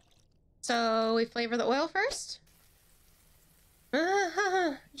 So we flavor the oil first.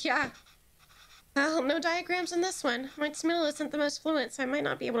 Yeah. Well, no diagrams in this one. My Tamil isn't the most fluent, so I might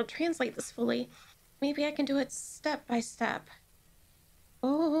not be able to translate this fully. Maybe I can do it step by step.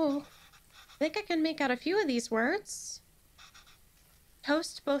 Oh, I think I can make out a few of these words.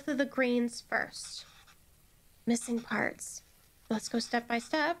 Toast both of the grains first. Missing parts. Let's go step by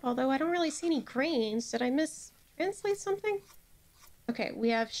step, although I don't really see any grains. Did I mistranslate something? Okay, we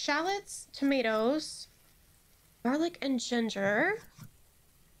have shallots, tomatoes, garlic and ginger,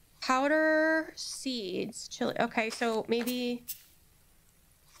 powder, seeds, chili. Okay, so maybe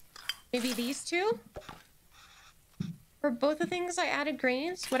these two? For both the things I added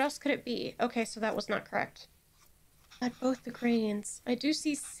grains, what else could it be? Okay, so that was not correct. Add both the grains. I do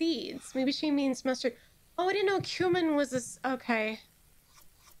see seeds. Maybe she means mustard. Oh, I didn't know cumin was this. Okay.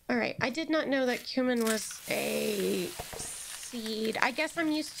 All right. I did not know that cumin was a seed. I guess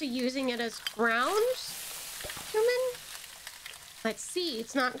I'm used to using it as ground cumin. But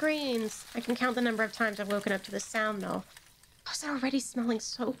seeds, not grains. I can count the number of times I've woken up to this sound, though. Oh, it's already smelling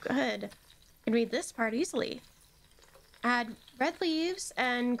so good. I can read this part easily. Add red leaves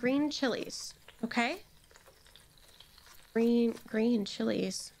and green chilies. Okay. Green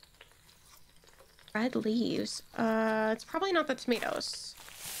chilies. Red leaves. It's probably not the tomatoes.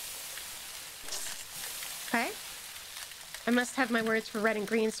 Okay. I must have my words for red and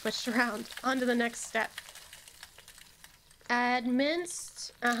green switched around. On to the next step. Add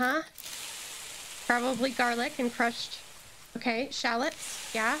minced, probably garlic and crushed, okay,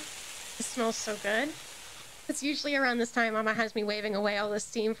 shallots. Yeah, this smells so good. It's usually around this time Mama has me waving away all the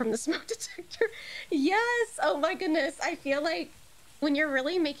steam from the smoke detector. Yes, oh my goodness. I feel like when you're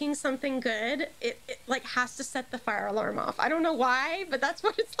really making something good, it like has to set the fire alarm off. I don't know why, but that's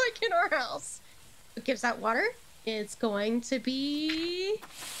what it's like in our house. It gives out water. It's going to be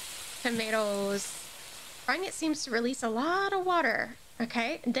tomatoes. Frying it seems to release a lot of water.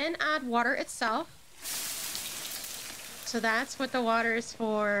 Okay, and then add water itself. So that's what the water is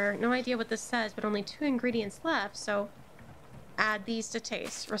for. No idea what this says, but only 2 ingredients left. So add these to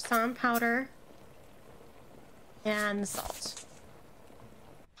taste. Rosealyn powder and salt.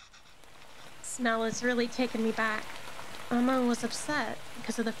 Smell is really taking me back. Mama was upset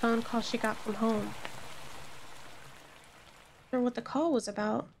because of the phone call she got from home. I wonder what the call was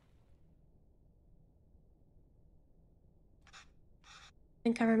about. I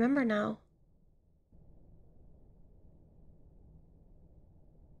think I remember now.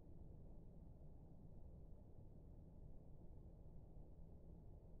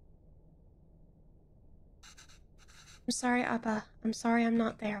 I'm sorry, Appa. I'm sorry I'm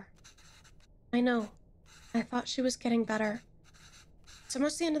not there. I know. I thought she was getting better. It's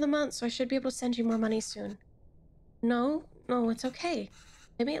almost the end of the month, so I should be able to send you more money soon. No, it's okay.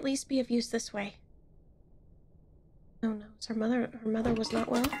 Let me at least be of use this way. Oh no, it's her mother was not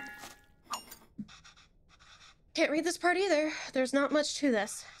well. Can't read this part either. There's not much to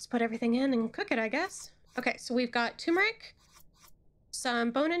this. Let's put everything in and cook it, I guess. Okay, so we've got turmeric, some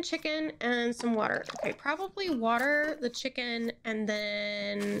bone-in chicken, and some water. Okay, probably water, the chicken, and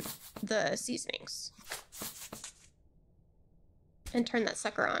then the seasonings. And turn that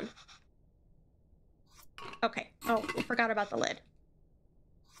sucker on. Okay. Oh, we forgot about the lid.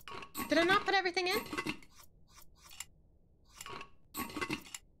 Did I not put everything in?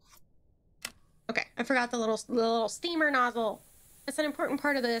 I forgot the little steamer nozzle. That's an important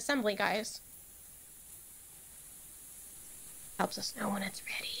part of the assembly, guys. Helps us know when it's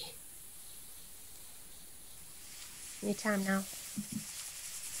ready. Anytime now.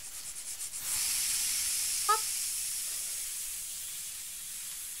 Hop.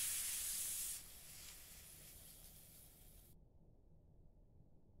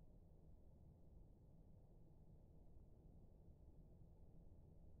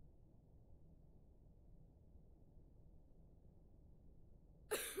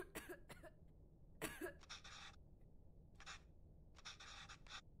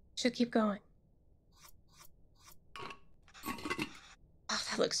 Should keep going. Oh,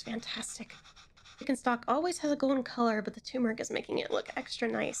 that looks fantastic. Chicken stock always has a golden color, but the turmeric is making it look extra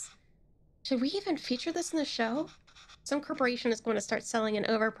nice. Should we even feature this in the show? Some corporation is going to start selling an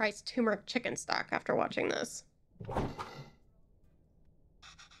overpriced turmeric chicken stock after watching this.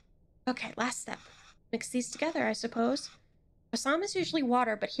 Okay, last step. Mix these together, I suppose. Balsam is usually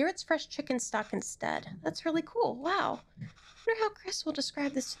water, but here it's fresh chicken stock instead. That's really cool. Wow. I wonder how Chris will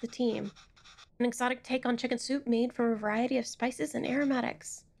describe this to the team. An exotic take on chicken soup made from a variety of spices and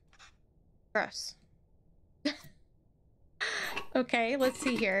aromatics. Gross. Okay, let's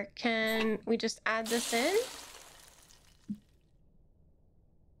see here. Can we just add this in?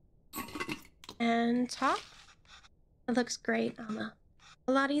 And top? It looks great, Amma.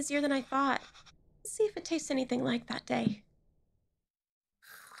 A lot easier than I thought. Let's see if it tastes anything like that day.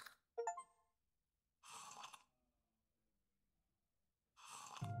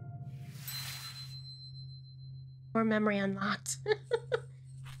 More memory unlocked.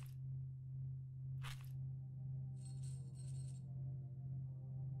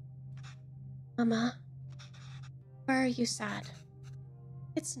 Mama, why are you sad?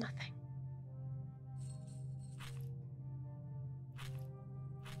 It's nothing.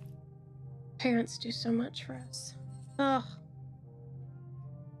 Parents do so much for us. Oh.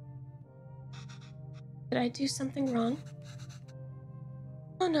 Did I do something wrong?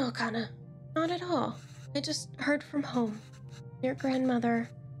 Oh no, Kana. Not at all. I just heard from home. Your grandmother.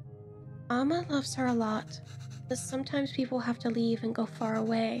 Amma loves her a lot, but sometimes people have to leave and go far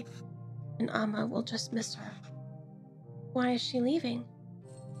away, and Amma will just miss her. Why is she leaving?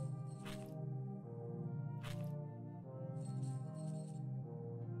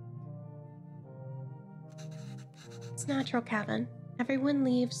 It's natural, Kevin. Everyone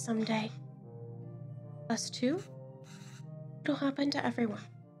leaves someday. Us too? It'll happen to everyone.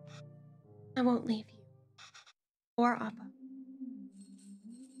 I won't leave you. Or Appa.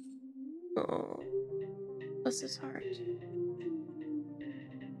 Oh, bless his heart.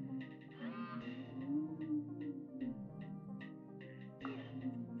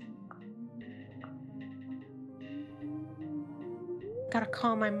 Gotta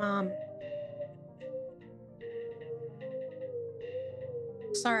call my mom.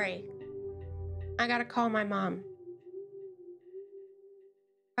 Sorry. I gotta call my mom.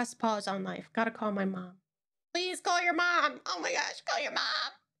 Press pause on life. Gotta call my mom. Please call your mom. Oh my gosh, call your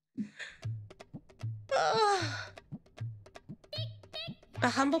mom. A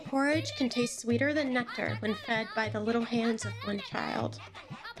humble porridge can taste sweeter than nectar when fed by the little hands of one child.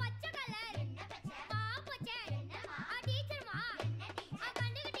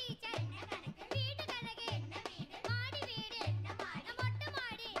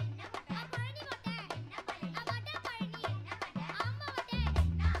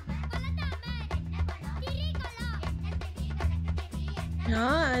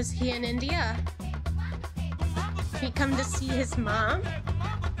 Oh, is he in India? He come to see his mom?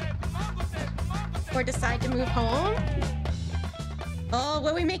 Or decide to move home? Oh,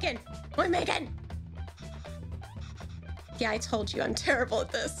 what are we making? What are we making? Yeah, I told you I'm terrible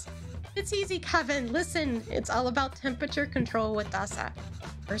at this. It's easy, Kevin. Listen, it's all about temperature control with Dasa.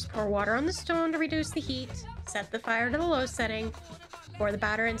 First, pour water on the stone to reduce the heat. Set the fire to the low setting. Pour the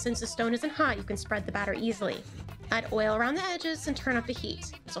batter, and since the stone isn't hot, you can spread the batter easily. Add oil around the edges and turn up the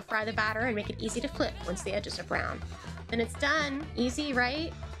heat. This will fry the batter and make it easy to flip once the edges are brown. Then it's done. Easy,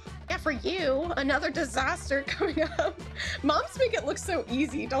 right? Yeah, for you. Another disaster coming up. Moms make it look so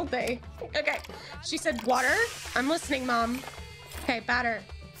easy, don't they? Okay. She said water. I'm listening, Mom. Okay, batter.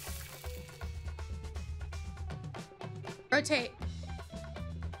 Rotate.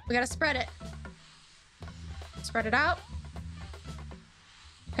 We gotta spread it. Spread it out.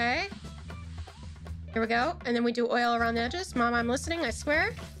 Okay. Here we go. And then we do oil around the edges. Mom, I'm listening, I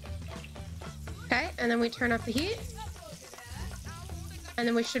swear. Okay, and then we turn up the heat. And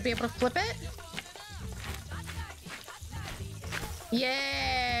then we should be able to flip it.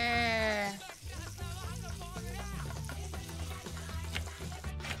 Yeah!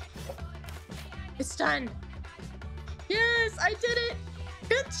 It's done. Yes, I did it.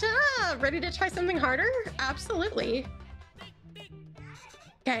 Good job. Ready to try something harder? Absolutely.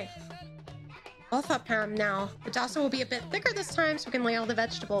 Okay. Both up ham now. The dosa will be a bit thicker this time so we can lay all the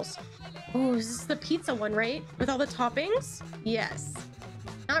vegetables. Oh, this is the pizza one, right? With all the toppings? Yes.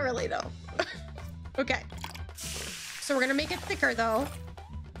 Not really, though. Okay. So we're gonna make it thicker, though.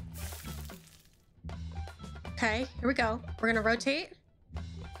 Okay, here we go. We're gonna rotate.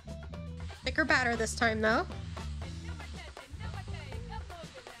 Thicker batter this time, though.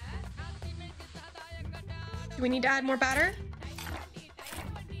 Do we need to add more batter?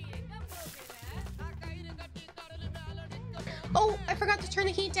 Oh, I forgot to turn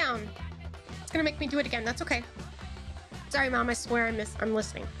the heat down. It's gonna make me do it again. That's okay. Sorry, Mom. I swear I'm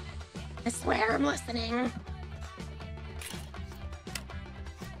listening. I swear I'm listening.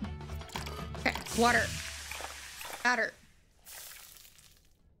 Okay, water. Batter.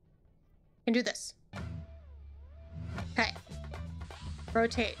 Can do this. Okay.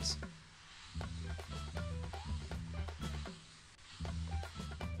 Rotate.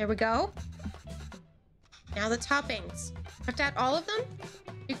 There we go. Now the toppings. Have to add all of them?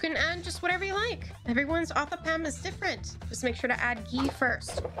 You can add just whatever you like. Everyone's othapam is different. Just make sure to add ghee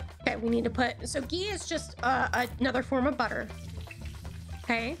first. Okay, we need to put... So ghee is just another form of butter.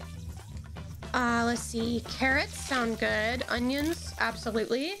 Okay. Let's see. Carrots sound good. Onions,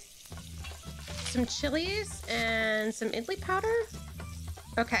 absolutely. Some chilies and some idli powder.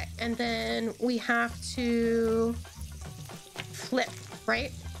 Okay, and then we have to flip,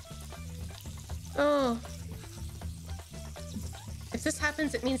 right? Oh. If this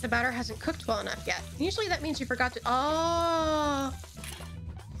happens, it means the batter hasn't cooked well enough yet. Usually that means you forgot to... Oh.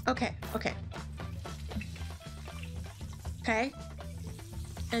 Okay, okay. Okay.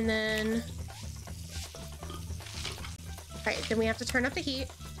 And then... Right, then we have to turn up the heat.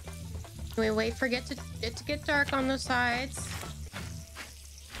 And we wait for it to get dark on those sides.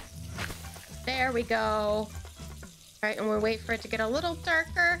 There we go. All right, and we'll wait for it to get a little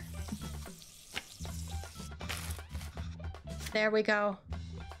darker. There we go.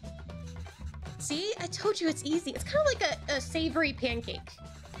 See, I told you it's easy. It's kind of like a savory pancake.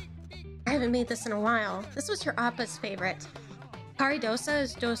 I haven't made this in a while. This was your Appa's favorite. Kari dosa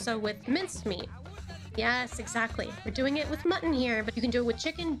is dosa with minced meat. Yes, exactly. We're doing it with mutton here, but you can do it with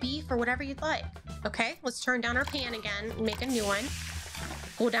chicken, beef, or whatever you'd like. Okay, let's turn down our pan again and make a new one.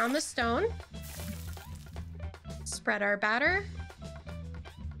 Pull down the stone. Spread our batter.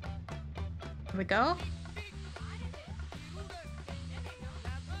 Here we go.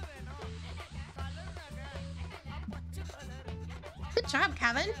 Good job,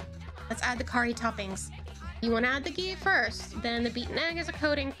 Kevin. Let's add the curry toppings. You want to add the ghee first, then the beaten egg as a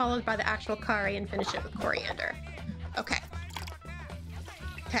coating, followed by the actual curry, and finish it with coriander. Okay.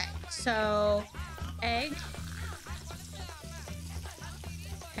 Okay, so egg.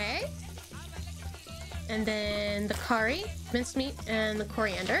 Okay. And then the curry, minced meat, and the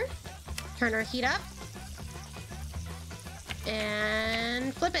coriander. Turn our heat up.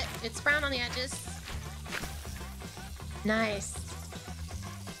 And flip it. It's brown on the edges. Nice.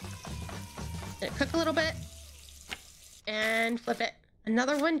 Let it cook a little bit. And flip it.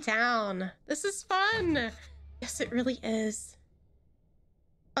 Another one down. This is fun. Yes, it really is.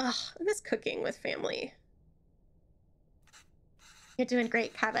 Ugh, I miss cooking with family. You're doing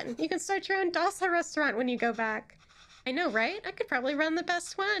great, Kevin. You can start your own dosa restaurant when you go back. I know, right? I could probably run the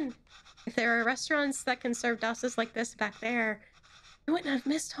best one. If there are restaurants that can serve dosas like this back there, I wouldn't have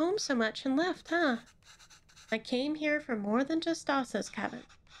missed home so much and left, huh? I came here for more than just dosas, Kevin.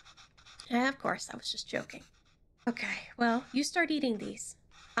 Of course, I was just joking. Okay, well, you start eating these.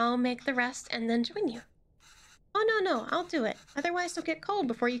 I'll make the rest and then join you. Oh, no, I'll do it. Otherwise, they'll get cold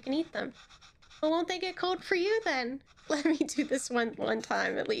before you can eat them. Well, won't they get cold for you then? Let me do this one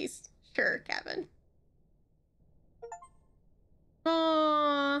time at least. Sure, Kevin.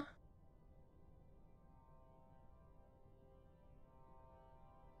 Aww.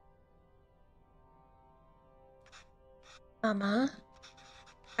 Mama,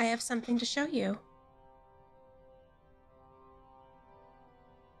 I have something to show you.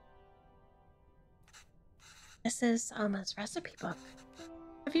 This is Alma's recipe book.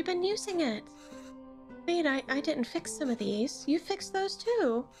 Have you been using it? Wait, I didn't fix some of these. You fixed those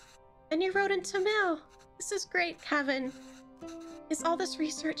too. And you wrote in Tamil. This is great, Kevin. Is all this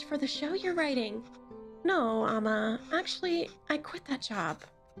research for the show you're writing? No, Alma. Actually, I quit that job.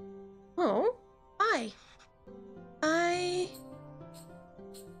 Oh? Why? I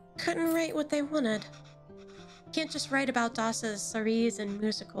couldn't write what they wanted. Can't just write about dosas, saris, and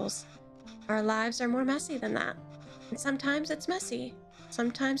musicals. Our lives are more messy than that. And sometimes it's messy.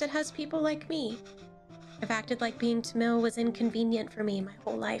 Sometimes it has people like me. I've acted like being Tamil was inconvenient for me my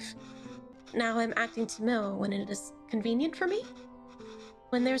whole life. Now I'm acting Tamil when it is convenient for me?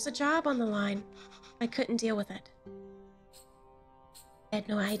 When there's a job on the line, I couldn't deal with it. I had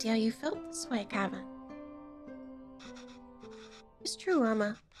no idea you felt this way, Kevin. It's true,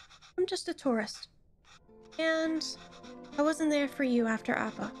 Amma. I'm just a tourist. And I wasn't there for you after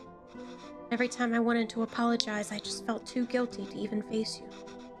Appa. Every time I wanted to apologize, I just felt too guilty to even face you.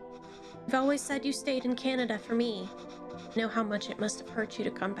 You've always said you stayed in Canada for me. I know how much it must have hurt you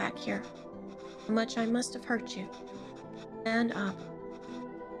to come back here. How much I must have hurt you. And Appa.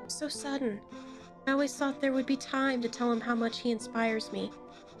 So sudden. I always thought there would be time to tell him how much he inspires me.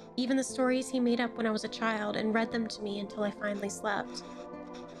 Even the stories he made up when I was a child and read them to me until I finally slept.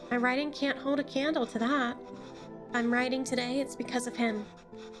 My writing can't hold a candle to that. If I'm writing today, it's because of him.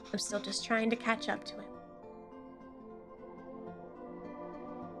 I'm still just trying to catch up to him.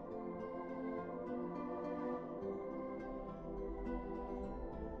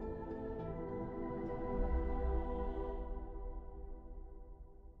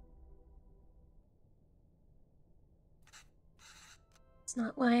 It's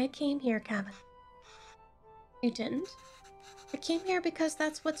not why I came here, Kevin. You didn't? I came here because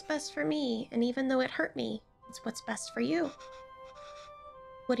that's what's best for me, and even though it hurt me, it's what's best for you.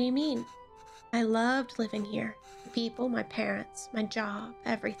 What do you mean? I loved living here. The people, my parents, my job,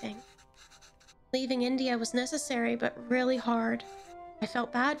 everything. Leaving India was necessary, but really hard. I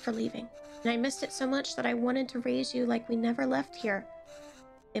felt bad for leaving, and I missed it so much that I wanted to raise you like we never left here.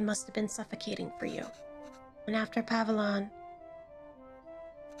 It must have been suffocating for you. And after Pavilon,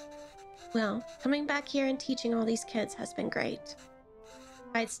 well, coming back here and teaching all these kids has been great.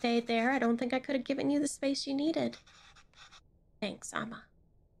 If I'd stayed there, I don't think I could have given you the space you needed. Thanks, Amma.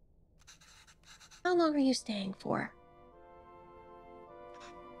 How long are you staying for?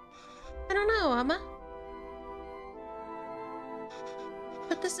 I don't know, Amma.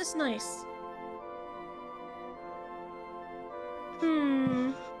 But this is nice.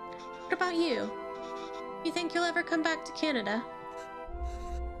 What about you? You think you'll ever come back to Canada?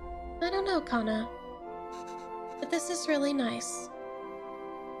 I don't know, Kana. But this is really nice.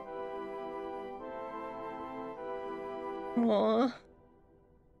 Aww.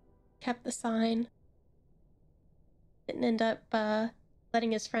 Kept the sign. Didn't end up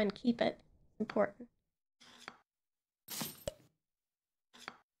letting his friend keep it. Important.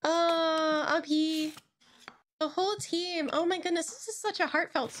 Abhi. The whole team. Oh my goodness, this is such a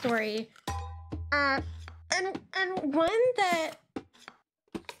heartfelt story. And one that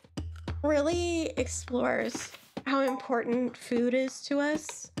really explores how important food is to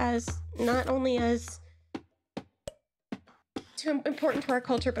us, as not only as important to our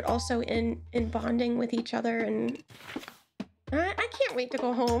culture, but also in bonding with each other. And I can't wait to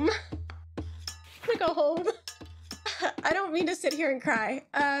go home. I'm gonna go home. I don't mean to sit here and cry.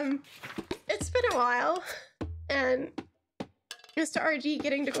 It's been a while, and Mr. RG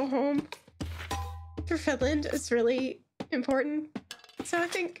getting to go home for Finland is really important. So I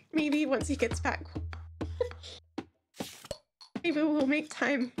think maybe once he gets back, maybe we'll make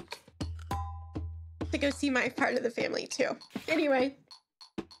time to go see my part of the family too. Anyway,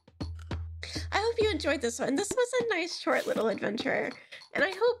 I hope you enjoyed this one. This was a nice short little adventure, and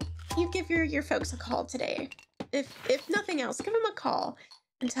I hope you give your folks a call today. If nothing else, give them a call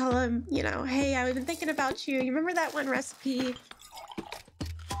and tell them, you know, hey, I've been thinking about you. You remember that one recipe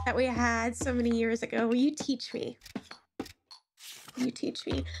that we had so many years ago? Will you teach me? You teach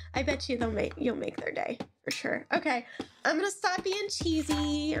me. I bet you you'll make their day for sure. Okay, I'm gonna stop being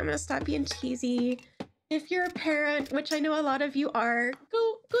cheesy. If you're a parent, which I know a lot of you are,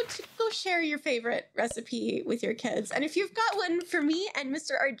 go share your favorite recipe with your kids. And if you've got one for me and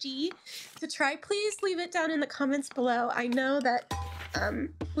Mr. RG to try, please leave it down in the comments below. I know that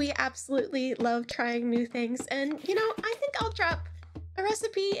we absolutely love trying new things, and you know, I think I'll drop a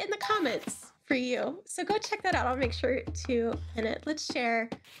recipe in the comments for you. So go check that out. I'll make sure to pin it. Let's share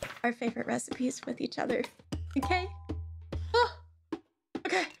our favorite recipes with each other. Okay? Oh,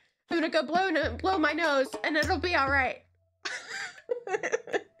 okay. I'm gonna go blow my nose and it'll be all right.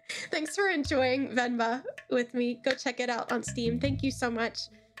 Thanks for enjoying Venba with me. Go check it out on Steam. Thank you so much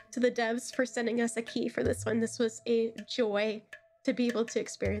to the devs for sending us a key for this one. This was a joy to be able to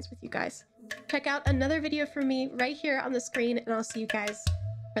experience with you guys. Check out another video from me right here on the screen, and I'll see you guys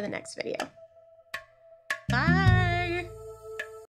for the next video. Bye!